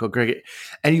 And I was like, oh, great.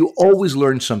 And you always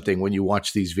learn something when you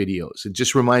watch these videos. It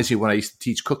just reminds me, when I used to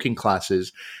teach cooking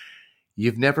classes,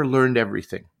 you've never learned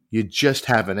everything. You just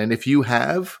haven't. And if you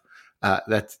have,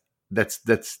 that's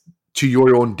to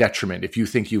your own detriment if you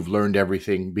think you've learned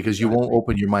everything, because you won't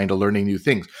open your mind to learning new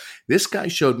things. This guy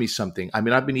showed me something. I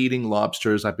mean, I've been eating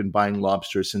lobsters. I've been buying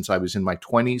lobsters since I was in my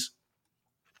 20s.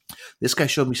 This guy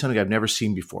showed me something I've never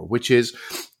seen before, which is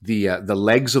the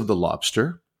legs of the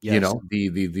lobster. Yes.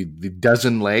 The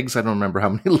dozen legs. I don't remember how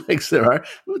many legs there are.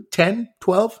 10,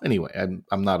 12? Anyway,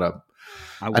 I'm not a...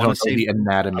 I don't know the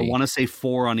anatomy. I want to say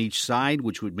 4 on each side,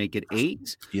 which would make it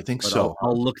 8. You think so?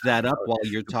 I'll look that up while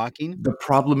you're talking. The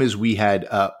problem is we had...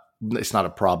 it's not a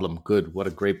problem. Good. What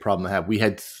a great problem to have. We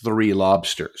had 3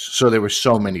 lobsters. So there were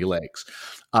so many legs.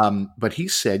 But he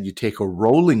said you take a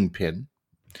rolling pin.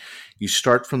 You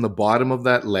start from the bottom of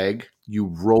that leg. You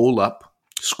roll up,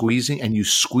 squeezing, and you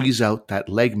squeeze out that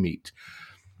leg meat.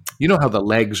 You know how the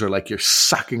legs are like you're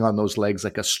sucking on those legs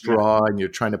like a straw, and you're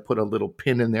trying to put a little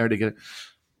pin in there to get it.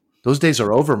 Those days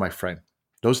are over, my friend.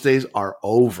 Those days are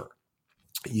over.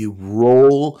 You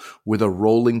roll with a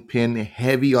rolling pin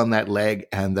heavy on that leg,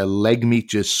 and the leg meat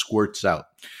just squirts out.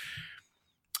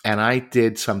 And I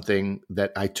did something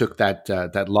that I took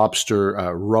that lobster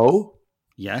roe.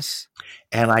 Yes.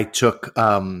 And I took,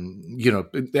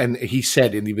 and he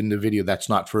said, and even in the video, that's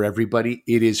not for everybody.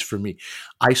 It is for me.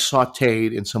 I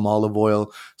sauteed in some olive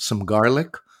oil, some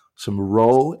garlic, some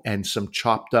roe, and some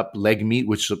chopped up leg meat,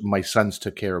 which my sons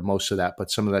took care of most of that, but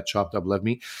some of that chopped up leg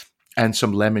meat, and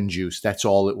some lemon juice. That's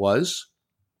all it was.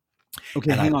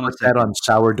 Okay, and hang I on a put second. that on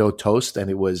sourdough toast,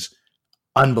 and it was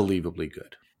unbelievably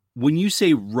good. When you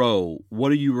say roe,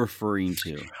 what are you referring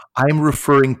to? I'm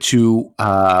referring to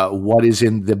what is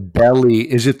in the belly.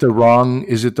 Is it the wrong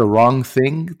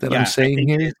thing that I'm saying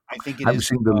here? I think it is.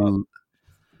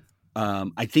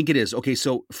 I think it is. Okay,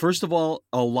 so first of all,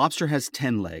 a lobster has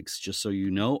 10 legs, just so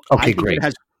you know. Okay, great.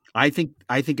 I think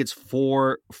it's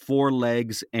four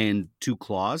legs and 2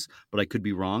 claws, but I could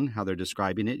be wrong how they're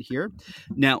describing it here.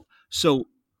 Now, so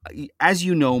as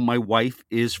you know, my wife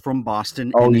is from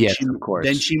Boston. Oh, yes, of course.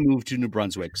 Then she moved to New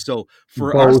Brunswick. So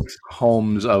for both us,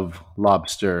 homes of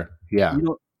lobster, yeah.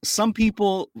 Some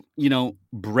people,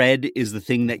 bread is the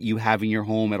thing that you have in your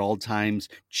home at all times.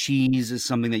 Cheese is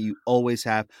something that you always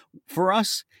have. For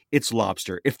us, it's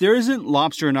lobster. If there isn't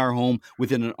lobster in our home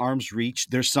within an arm's reach,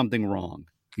 there's something wrong.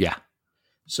 Yeah.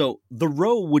 So the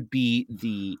roe would be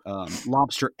the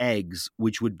lobster eggs,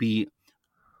 which would be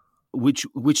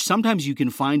which sometimes you can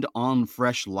find on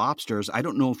fresh lobsters. I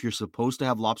don't know if you're supposed to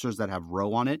have lobsters that have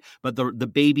roe on it, but the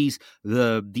babies,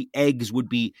 the eggs would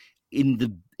be in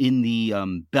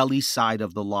the belly side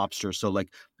of the lobster, so like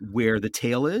where the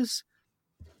tail is.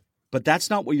 But that's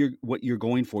not what you're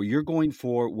going for. You're going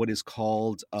for what is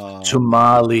called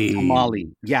tamale.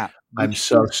 Tamale, yeah. I'm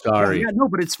so sorry. Yeah, no,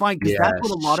 but it's fine because that's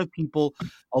what a lot of people,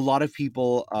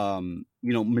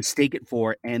 mistake it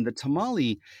for. And the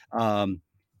tamale,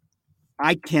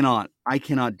 I cannot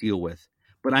deal with.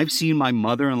 But I've seen my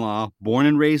mother-in-law, born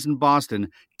and raised in Boston,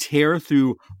 tear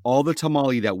through all the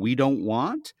tamale that we don't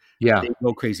want. Yeah. They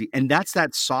go crazy. And that's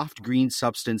that soft green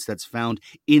substance that's found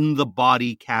in the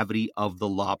body cavity of the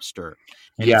lobster.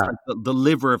 And it's like the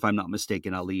liver, if I'm not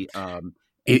mistaken, Ali.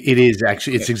 It is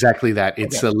actually, it's exactly that.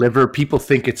 It's the liver. People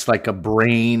think it's like a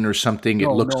brain or something. It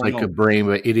looks like a brain,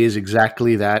 but it is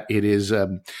exactly that. It is,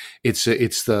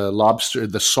 it's the lobster,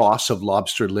 the sauce of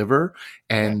lobster liver.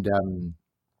 And,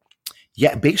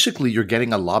 basically you're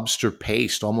getting a lobster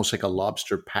paste, almost like a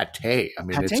lobster pate. I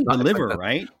mean, it's not the liver, like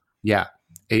right? Yeah.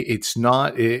 It's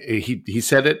not. He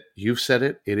said it. You've said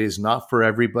it. It is not for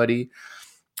everybody,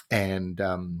 and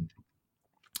the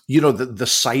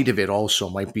sight of it also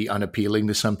might be unappealing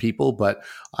to some people. But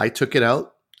I took it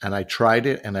out and I tried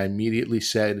it, and I immediately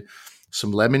said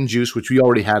some lemon juice, which we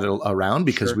already had around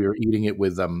because we were eating it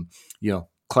with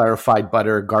clarified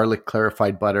butter, garlic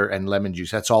clarified butter, and lemon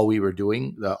juice. That's all we were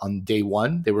doing on day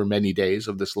one. There were many days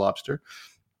of this lobster.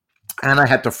 And I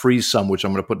had to freeze some, which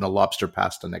I'm going to put in a lobster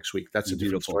pasta next week. That's a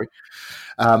different story.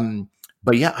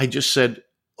 But yeah, I just said,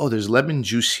 oh, there's lemon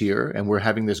juice here, and we're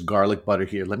having this garlic butter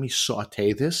here. Let me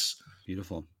saute this.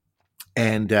 Beautiful.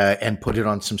 And put it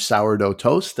on some sourdough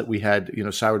toast that we had,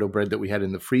 sourdough bread that we had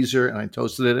in the freezer, and I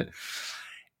toasted it.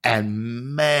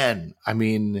 And man, I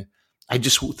mean, I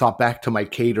just thought back to my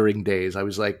catering days. I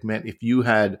was like, man, if you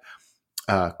had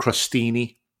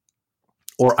crostini,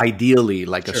 or ideally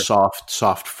like a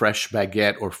soft, fresh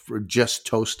baguette, or just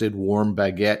toasted, warm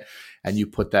baguette, and you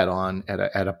put that on at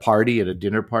a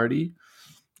dinner party,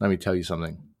 let me tell you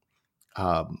something.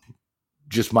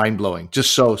 Just mind-blowing.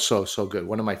 Just so good.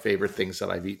 One of my favorite things that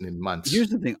I've eaten in months. Here's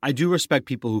the thing. I do respect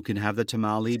people who can have the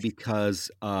tamale because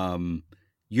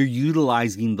you're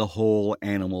utilizing the whole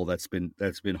animal that's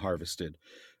been harvested.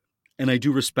 And I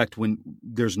do respect when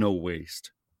there's no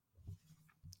waste.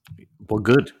 Well,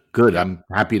 good. I'm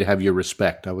happy to have your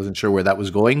respect. I wasn't sure where that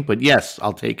was going, but yes,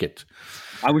 I'll take it.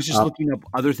 I was just looking up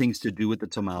other things to do with the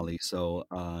tamale. So,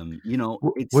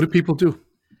 what do people do?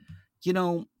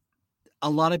 A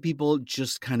lot of people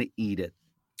just kind of eat it.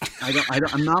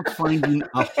 I'm not finding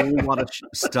a whole lot of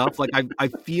stuff. Like I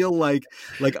feel like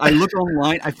I look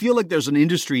online. I feel like there's an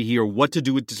industry here. What to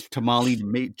do with this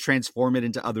tamale? Transform it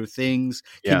into other things?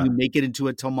 Can you make it into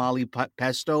a tamale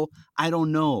pesto? I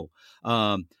don't know.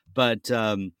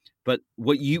 But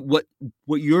what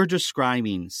you're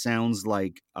describing sounds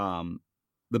like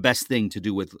the best thing to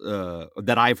do with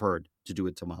that I've heard to do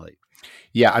with tamale.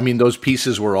 Yeah, I mean those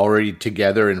pieces were already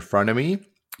together in front of me,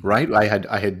 right?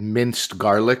 I had minced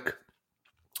garlic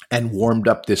and warmed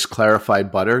up this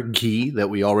clarified butter, ghee that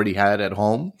we already had at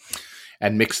home,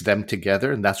 and mixed them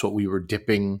together, and that's what we were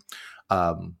dipping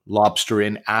lobster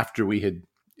in after we had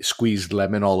squeezed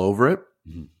lemon all over it.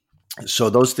 Mm-hmm. So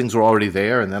those things were already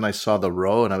there, and then I saw the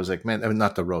roe, and I was like, man, I mean,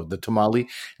 not the roe, the tamale,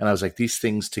 and I was like, these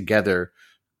things together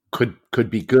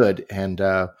could be good, and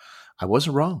I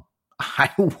wasn't wrong.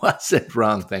 I wasn't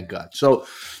wrong, thank God. So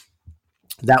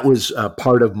that was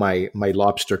part of my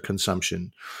lobster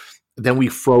consumption. Then we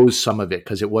froze some of it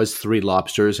because it was 3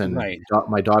 lobsters, and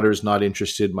my daughter's not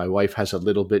interested. My wife has a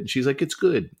little bit, and she's like, it's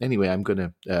good. Anyway, I'm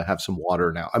going to have some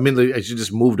water now. I mean, she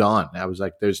just moved on. I was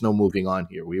like, there's no moving on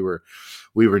here. We were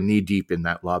knee deep in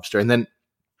that lobster. And then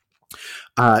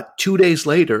 2 days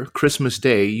later, Christmas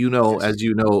Day, as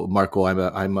you know, Marco,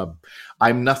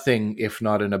 I'm nothing if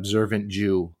not an observant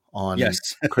Jew on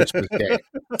Christmas Day,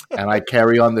 and I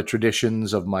carry on the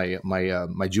traditions of my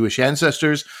Jewish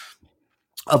ancestors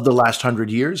of the last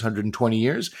 120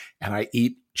 years, and I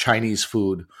eat Chinese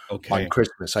food on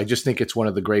Christmas. I just think it's one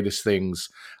of the greatest things.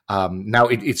 Now,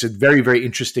 it's a very, very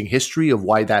interesting history of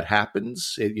why that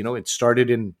happens. It started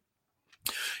in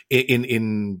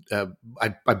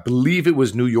I believe it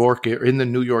was New York. In the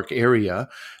New York area,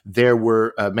 there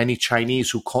were many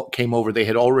Chinese who came over. They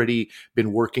had already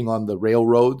been working on the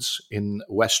railroads in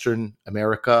Western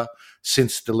America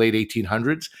since the late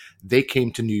 1800s. They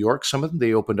came to New York. Some of them,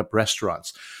 they opened up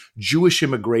restaurants. Jewish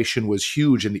immigration was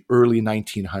huge in the early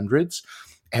 1900s,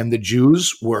 and the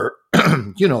Jews were,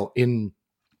 in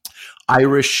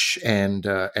Irish and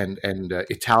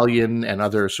Italian and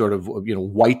other sort of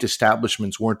white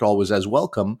establishments weren't always as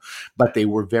welcome, but they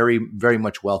were very, very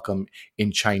much welcome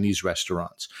in Chinese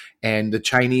restaurants. And the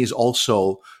Chinese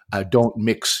also don't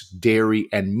mix dairy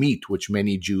and meat, which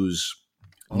many Jews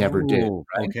never did.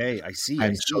 Right? Okay, I see.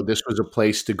 So this was a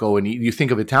place to go and eat. You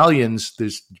think of Italians,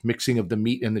 there's mixing of the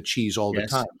meat and the cheese all the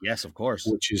time. Yes, of course.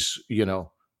 Which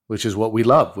is what we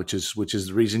love, which is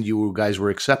the reason you guys were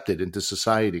accepted into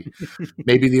society.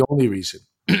 Maybe the only reason.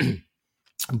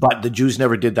 But the Jews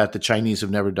never did that. The Chinese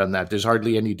have never done that. There's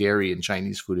hardly any dairy in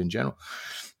Chinese food in general.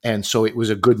 And so it was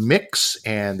a good mix,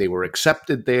 and they were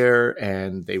accepted there,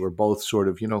 and they were both sort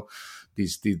of,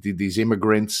 these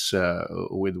immigrants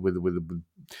with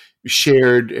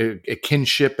shared a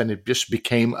kinship, and it just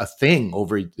became a thing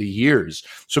over the years.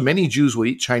 So many Jews will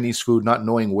eat Chinese food not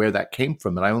knowing where that came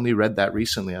from. And I only read that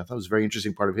recently. I thought it was a very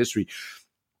interesting part of history.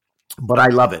 But I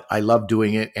love it. I love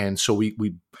doing it. And so we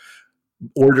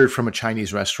ordered from a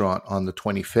Chinese restaurant on the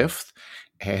 25th.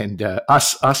 And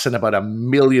us and about 1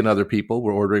 million other people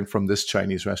were ordering from this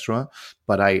Chinese restaurant.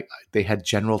 But they had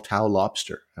General Tao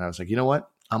lobster. And I was like, you know what?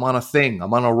 I'm on a thing.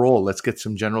 I'm on a roll. Let's get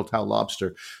some General Tao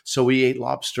lobster. So we ate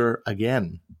lobster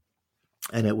again.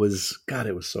 And it was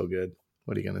so good.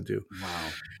 What are you going to do? Wow.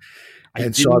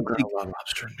 And so I've got a lot of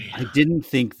lobster in me. I didn't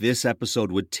think this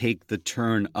episode would take the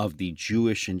turn of the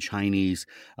Jewish and Chinese,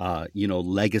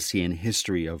 legacy and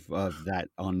history of that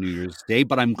on New Year's Day,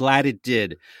 but I'm glad it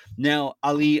did. Now,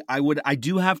 Ali, I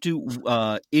do have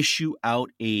to issue out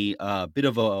a bit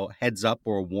of a heads up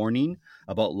or a warning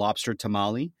about lobster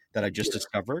tamale that I just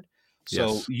discovered.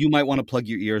 So you might want to plug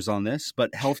your ears on this,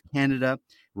 but Health Canada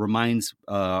reminds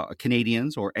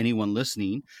Canadians or anyone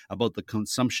listening about the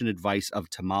consumption advice of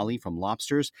tamale from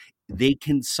lobsters. They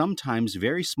can sometimes,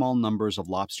 very small numbers of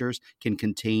lobsters can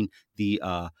contain the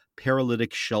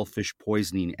paralytic shellfish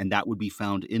poisoning, and that would be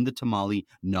found in the tamale,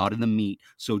 not in the meat.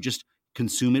 So just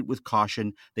consume it with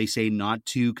caution. They say not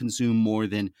to consume more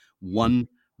than one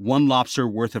lobster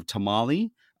worth of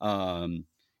tamale,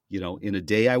 in a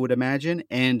day, I would imagine.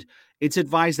 And it's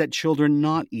advised that children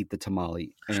not eat the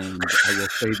tamale. And I will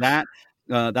say that.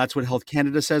 That's what Health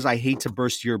Canada says. I hate to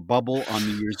burst your bubble on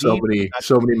New Year's Eve.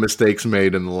 So many mistakes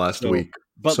made in the last week.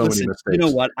 But so listen, many mistakes. You know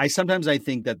what? I sometimes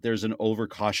think that there's an over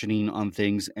cautioning on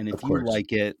things. And if you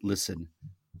like it, listen,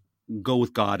 go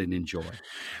with God and enjoy.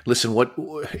 Listen,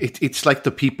 it's like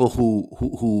the people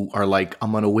who are like,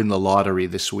 I'm going to win the lottery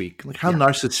this week. Like, how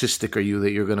narcissistic are you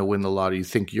that you're going to win the lottery? You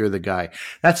think you're the guy.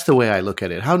 That's the way I look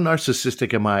at it. How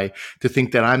narcissistic am I to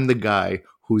think that I'm the guy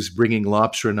who's bringing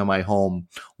lobster into my home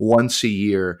once a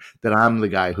year, that I'm the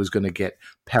guy who's going to get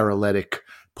paralytic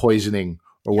poisoning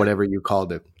or whatever you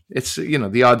called it? It's,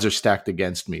 the odds are stacked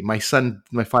against me. My son,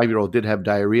 my 5-year-old, did have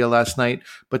diarrhea last night,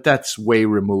 but that's way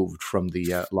removed from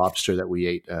the lobster that we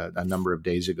ate a number of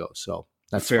days ago. So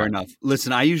that's fair fine. enough.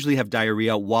 Listen, I usually have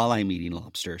diarrhea while I'm eating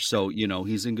lobster. So,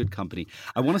 he's in good company.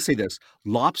 I want to say this.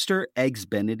 Lobster eggs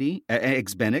Benedict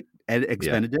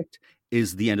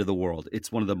is the end of the world.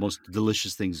 It's one of the most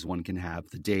delicious things one can have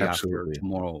the day after,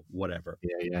 tomorrow, whatever.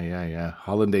 Yeah.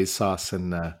 Hollandaise sauce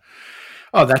and...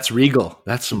 Oh, that's regal.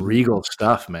 That's some regal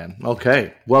stuff, man.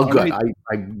 Okay. Well, good. Right.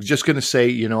 I'm just going to say,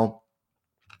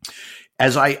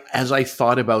 as I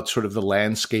thought about sort of the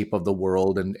landscape of the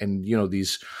world and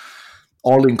these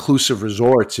all-inclusive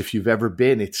resorts, if you've ever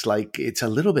been, it's like, it's a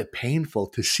little bit painful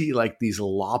to see like these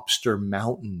lobster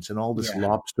mountains and all this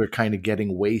lobster kind of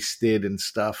getting wasted and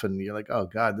stuff. And you're like, oh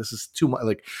God, this is too much.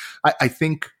 Like, I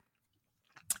think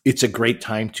it's a great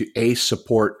time to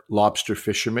support lobster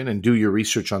fishermen, and do your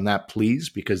research on that, please,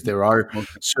 because there are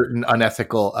certain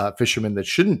unethical fishermen that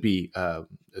shouldn't be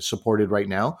supported right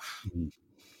now.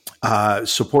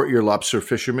 Support your lobster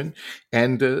fishermen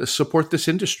and support this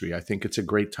industry. I think it's a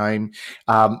great time.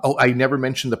 I never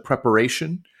mentioned the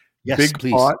preparation. Yes,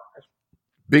 please.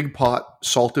 Big pot,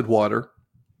 salted water,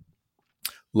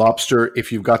 lobster.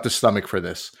 If you've got the stomach for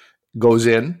this, goes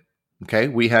in. Okay,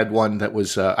 we had one that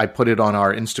was. I put it on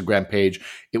our Instagram page.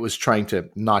 It was trying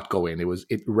to not go in.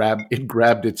 It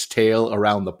grabbed its tail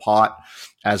around the pot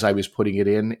as I was putting it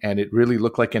in, and it really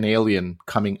looked like an alien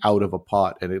coming out of a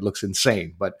pot, and it looks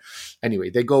insane. But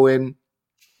anyway, they go in,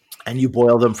 and you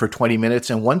boil them for 20 minutes.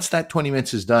 And once that 20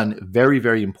 minutes is done, very,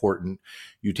 very important,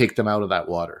 you take them out of that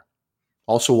water.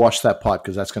 Also wash that pot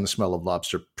because that's going to smell of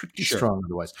lobster pretty strong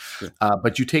otherwise. Sure.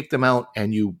 But you take them out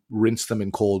and you rinse them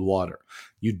in cold water.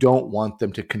 You don't want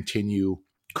them to continue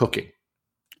cooking.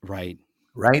 Right.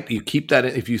 You keep that.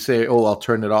 If you say, oh, I'll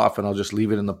turn it off and I'll just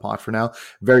leave it in the pot for now,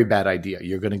 very bad idea.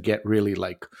 You're going to get really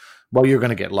you're going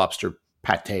to get lobster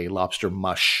pate, lobster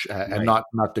mush, and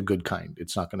not the good kind.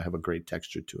 It's not going to have a great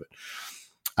texture to it.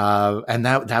 And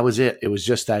that was it. It was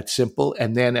just that simple.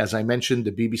 And then, as I mentioned,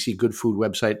 the BBC Good Food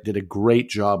website did a great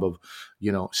job of,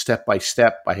 step by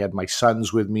step. I had my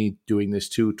sons with me doing this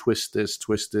too. Twist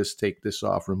this, take this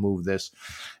off, remove this.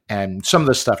 And some of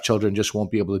the stuff children just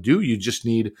won't be able to do. You just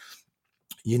need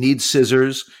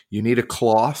scissors. You need a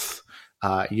cloth.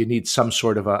 You need some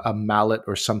sort of a mallet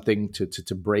or something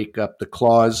to break up the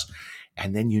claws.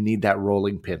 And then you need that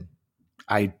rolling pin.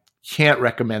 I can't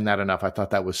recommend that enough. I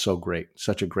thought that was so great.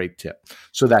 Such a great tip.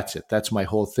 So that's it. That's my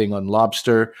whole thing on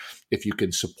lobster. If you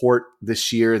can support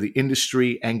this year the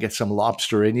industry and get some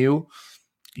lobster in you,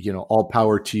 all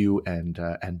power to you, and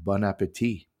bon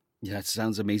appetit. Yeah, it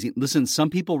sounds amazing. Listen,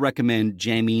 some people recommend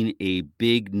jamming a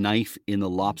big knife in the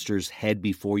lobster's head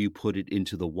before you put it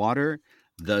into the water,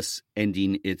 thus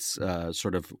ending its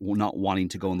sort of not wanting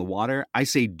to go in the water. I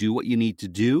say do what you need to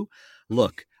do.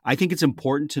 Look, I think it's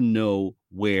important to know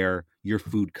where your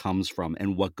food comes from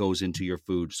and what goes into your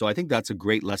food. So I think that's a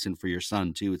great lesson for your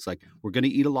son too. It's like, we're going to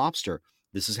eat a lobster.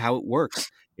 This is how it works.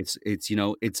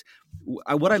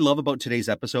 What I love about today's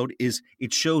episode is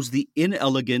it shows the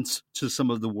inelegance to some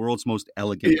of the world's most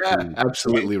elegant food.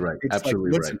 Absolutely right.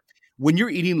 Absolutely right. When you're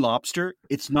eating lobster,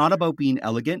 it's not about being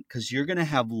elegant because you're going to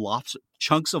have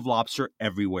chunks of lobster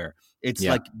everywhere. It's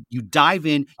like you dive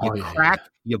in, you crack,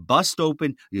 you bust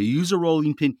open, you use a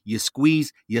rolling pin, you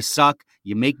squeeze, you suck,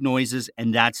 you make noises,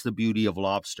 and that's the beauty of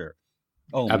lobster.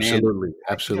 Oh, absolutely, man.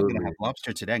 absolutely. I'm going to have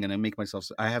lobster today. I'm going to make myself.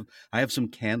 I have some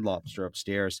canned lobster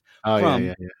upstairs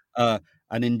from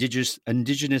an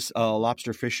indigenous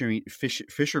lobster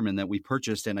fisherman that we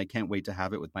purchased, and I can't wait to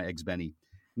have it with my eggs Benny.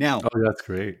 Now, that's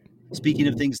great. Speaking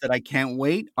of things that I can't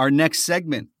wait, our next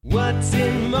segment. What's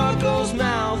in Marco's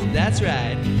mouth? That's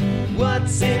right.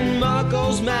 What's in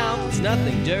Marco's mouth? It's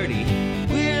nothing dirty.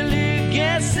 Willie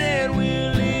guessing,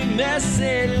 Willie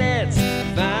messing. Let's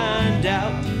find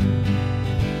out.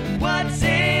 What's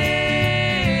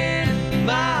in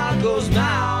Marco's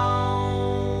mouth?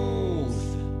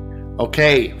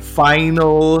 Okay,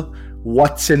 final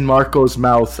What's in Marco's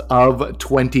mouth of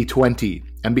 2020.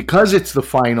 And because it's the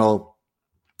final,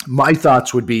 my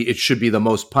thoughts would be it should be the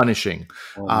most punishing.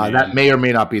 That may or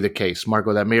may not be the case,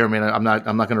 Marco. That may or may not. I'm not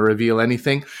going to reveal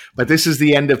anything. But this is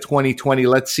the end of 2020.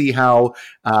 Let's see how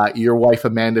your wife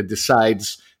Amanda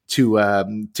decides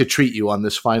to treat you on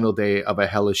this final day of a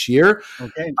hellish year.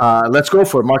 Okay. Let's go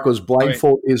for it. Marco's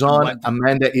blindfold is on.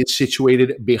 Amanda is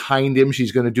situated behind him.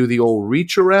 She's going to do the old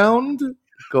reach around.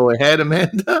 Go ahead,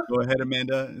 Amanda. Go ahead,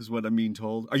 Amanda, is what I'm being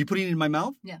told. Are you putting it in my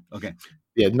mouth? Yeah. Okay.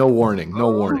 Yeah, no warning. No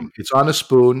warning. It's on a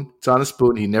spoon. It's on a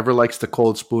spoon. He never likes the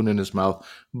cold spoon in his mouth.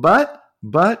 But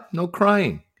no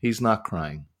crying. He's not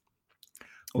crying.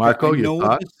 Okay, Marco, your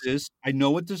thoughts? I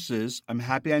know what this is. I'm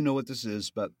happy I know what this is,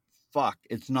 but fuck,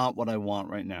 it's not what I want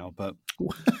right now. But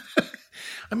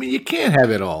I mean, you can't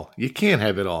have it all. You can't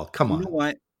have it all. Come on. You know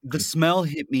what? The smell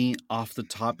hit me off the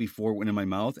top before it went in my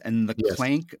mouth, and the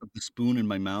clank of the spoon in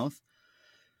my mouth.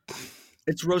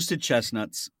 It's roasted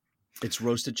chestnuts. I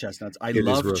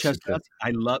love chestnuts.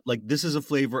 I love, this is a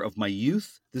flavor of my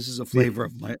youth. This is a flavor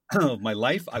of my my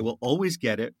life. I will always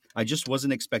get it. I just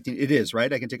wasn't expecting it. Is,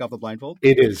 right? I can take off the blindfold.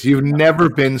 It is. You've never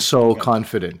been so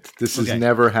confident. This has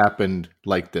never happened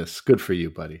like this. Good for you,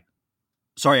 buddy.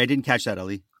 Sorry, I didn't catch that,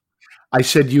 Ali. I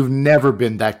said you've never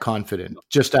been that confident.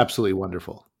 Just absolutely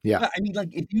wonderful. Yeah. I mean,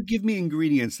 if you give me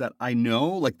ingredients that I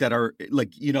know, that are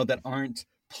that aren't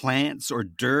plants or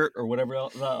dirt or whatever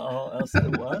else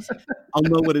it was, I'll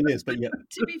know what it is. But yeah.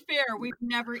 To be fair, we've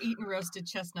never eaten roasted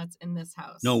chestnuts in this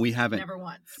house. No, we haven't. Never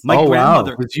once. My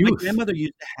grandmother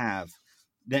used to have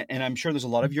that, and I'm sure there's a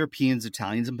lot of Europeans,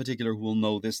 Italians in particular, who will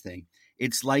know this thing.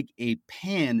 It's like a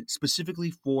pan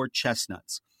specifically for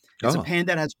chestnuts. It's a pan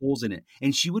that has holes in it,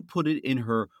 and she would put it in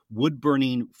her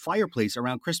wood-burning fireplace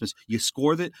around Christmas. You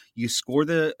score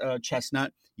the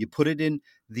chestnut, you put it in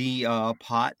the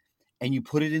pot, and you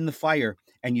put it in the fire,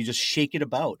 and you just shake it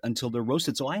about until they're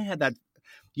roasted. So I had that.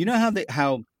 You know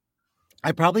how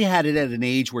I probably had it at an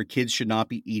age where kids should not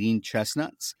be eating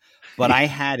chestnuts, but I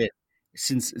had it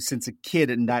since a kid,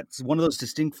 and that's one of those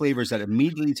distinct flavors that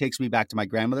immediately takes me back to my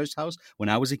grandmother's house when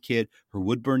I was a kid, her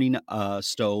wood-burning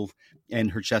stove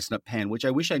and her chestnut pan, which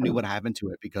I wish I knew what happened to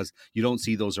it because you don't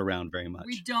see those around very much.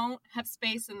 We don't have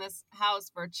space in this house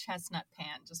for a chestnut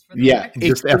pan, just for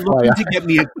just FYI. To get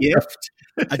me a gift,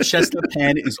 a chestnut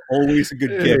pan is always a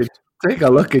good gift. Take a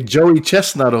look at Joey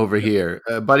Chestnut over here.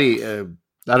 Buddy, I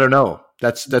don't know.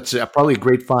 That's probably a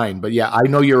great find. But yeah, I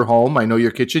know your home. I know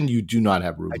your kitchen. You do not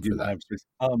have room for that.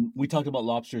 We talked about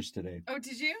lobsters today. Oh,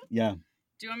 did you? Yeah.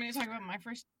 Do you want me to talk about my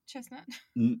first chestnut?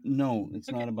 No, it's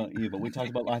not about you. But we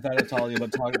talked about. I thought I'd tell you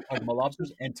about talking about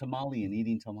lobsters and tamale and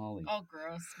eating tamale. Oh,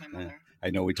 gross! My mother. I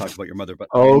know we talked about your mother, but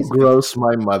gross!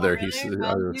 My mother. Really? He's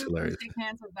hilarious. Shake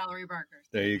hands with Valerie Barker.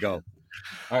 There you go.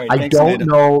 All right, I don't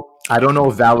know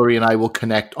if Valerie and I will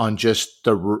connect on just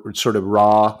the sort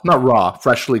of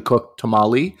freshly cooked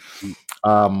tamale,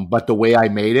 but the way I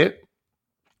made it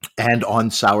and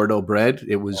on sourdough bread,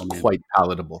 it was quite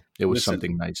palatable. It was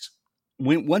something nice.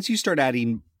 Once you start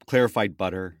adding clarified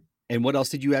butter, and what else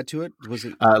did you add to it? Was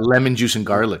it lemon juice and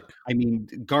garlic? I mean,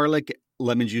 garlic,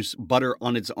 lemon juice, butter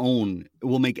on its own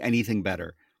will make anything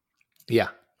better. Yeah,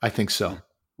 I think so.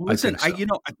 Listen, I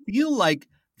feel like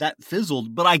that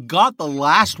fizzled, but I got the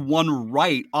last one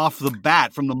right off the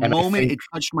bat from the moment it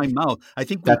touched my mouth. I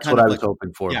think that's what I was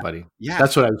hoping for, buddy. Yeah,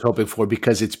 that's what I was hoping for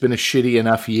because it's been a shitty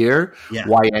enough year. Yeah.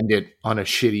 Why end it on a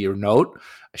shittier note?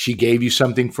 She gave you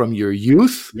something from your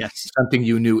youth, something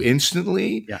you knew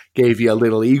instantly, gave you a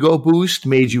little ego boost,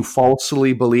 made you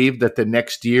falsely believe that the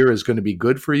next year is going to be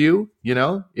good for you. You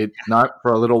know, not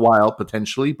for a little while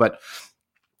potentially, but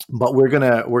we're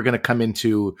gonna come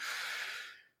into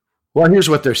Well, here's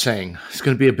what they're saying. It's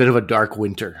going to be a bit of a dark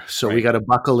winter. So we got to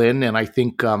buckle in. And I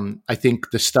think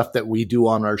the stuff that we do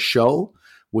on our show,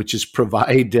 which is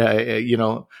provide, a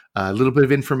little bit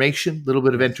of information, a little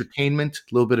bit of entertainment,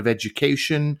 a little bit of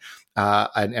education.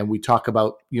 And we talk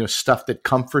about, stuff that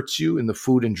comforts you in the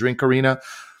food and drink arena.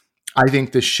 I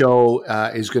think this show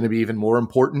is going to be even more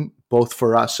important, both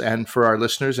for us and for our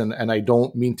listeners. And I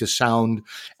don't mean to sound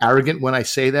arrogant when I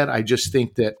say that. I just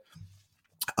think that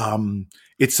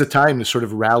it's the time to sort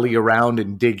of rally around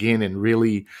and dig in and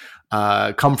really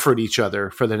comfort each other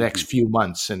for the next few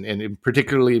months. And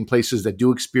particularly in places that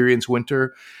do experience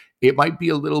winter, it might be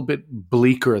a little bit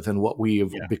bleaker than what we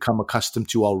have become accustomed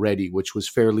to already, which was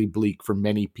fairly bleak for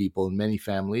many people and many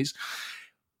families.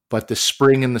 But the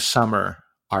spring and the summer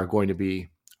are going to be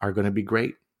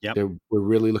great. Yep. We're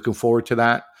really looking forward to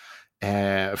that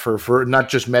for not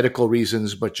just medical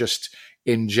reasons, but just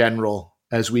in general.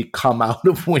 As we come out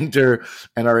of winter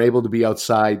and are able to be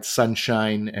outside,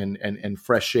 sunshine and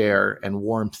fresh air and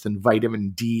warmth and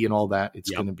vitamin D and all that, it's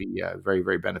going to be very,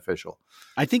 very beneficial.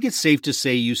 I think it's safe to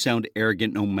say you sound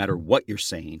arrogant no matter what you're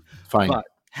saying. Fine. But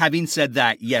having said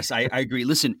that, yes, I agree.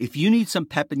 Listen, if you need some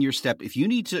pep in your step, if you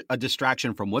need a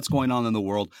distraction from what's going on in the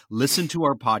world, listen to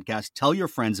our podcast, tell your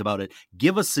friends about it,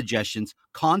 give us suggestions,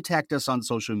 contact us on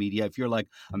social media. If you're like,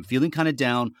 I'm feeling kind of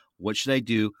down, what should I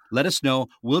do? Let us know.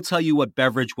 We'll tell you what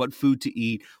beverage, what food to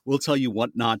eat. We'll tell you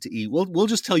what not to eat. We'll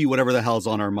just tell you whatever the hell's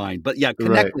on our mind. But yeah,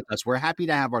 connect with us. We're happy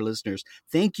to have our listeners.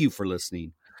 Thank you for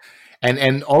listening.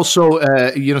 And also,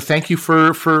 thank you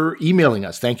for emailing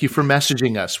us. Thank you for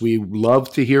messaging us. We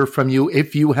love to hear from you.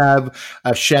 If you have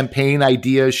champagne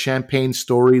ideas, champagne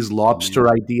stories, lobster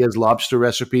ideas, lobster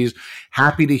recipes,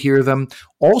 happy to hear them.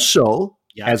 Also,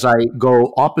 as I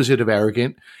go opposite of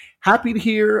arrogant, happy to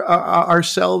hear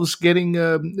ourselves getting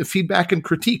feedback and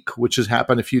critique, which has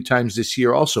happened a few times this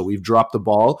year also. We've dropped the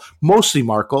ball, mostly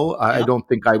Marco. I don't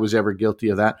think I was ever guilty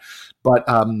of that. But,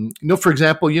 for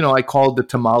example, I called the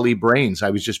tamale brains.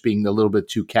 I was just being a little bit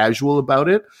too casual about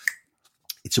it.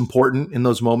 It's important in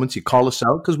those moments you call us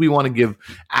out because we want to give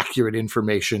accurate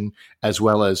information as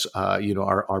well as,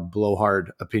 our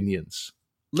blowhard opinions.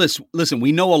 Listen,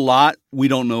 we know a lot. We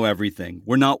don't know everything.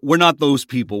 We're not those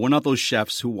people. We're not those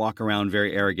chefs who walk around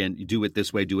very arrogant. You do it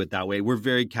this way, do it that way. We're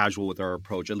very casual with our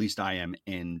approach. At least I am.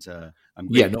 And I'm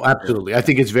absolutely. I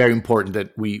think it's very important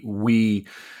that you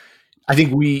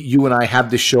and I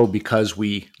have this show because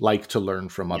we like to learn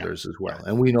from others as well.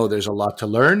 And we know there's a lot to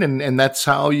learn. And that's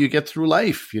how you get through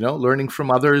life, learning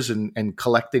from others and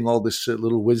collecting all this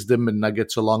little wisdom and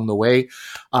nuggets along the way.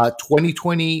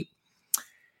 2020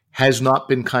 has not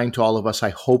been kind to all of us. I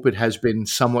hope it has been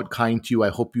somewhat kind to you. I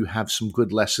hope you have some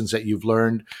good lessons that you've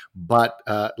learned. But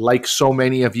like so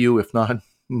many of you, if not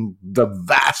the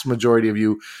vast majority of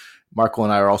you, Marco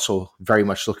and I are also very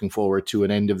much looking forward to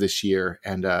an end of this year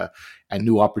and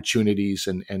new opportunities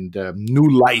and new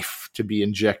life to be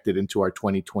injected into our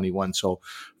 2021. So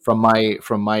from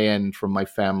my end, from my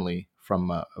family,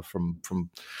 from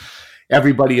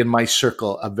everybody in my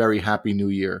circle, a very happy new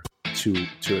year to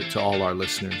all our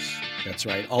listeners. That's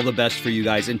right. All the best for you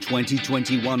guys. In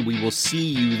 2021, we will see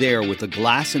you there with a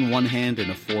glass in one hand and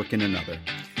a fork in another.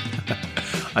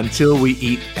 Until we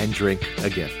eat and drink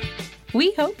again.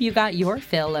 We hope you got your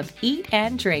fill of Eat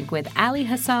and Drink with Ali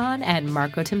Hassan and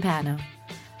Marco Timpano.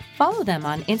 Follow them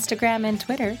on Instagram and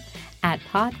Twitter at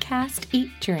Podcast Eat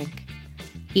Drink.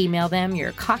 Email them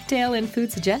your cocktail and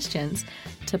food suggestions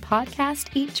to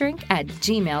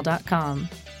podcasteatdrink@gmail.com.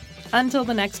 Until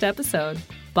the next episode,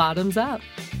 bottoms up.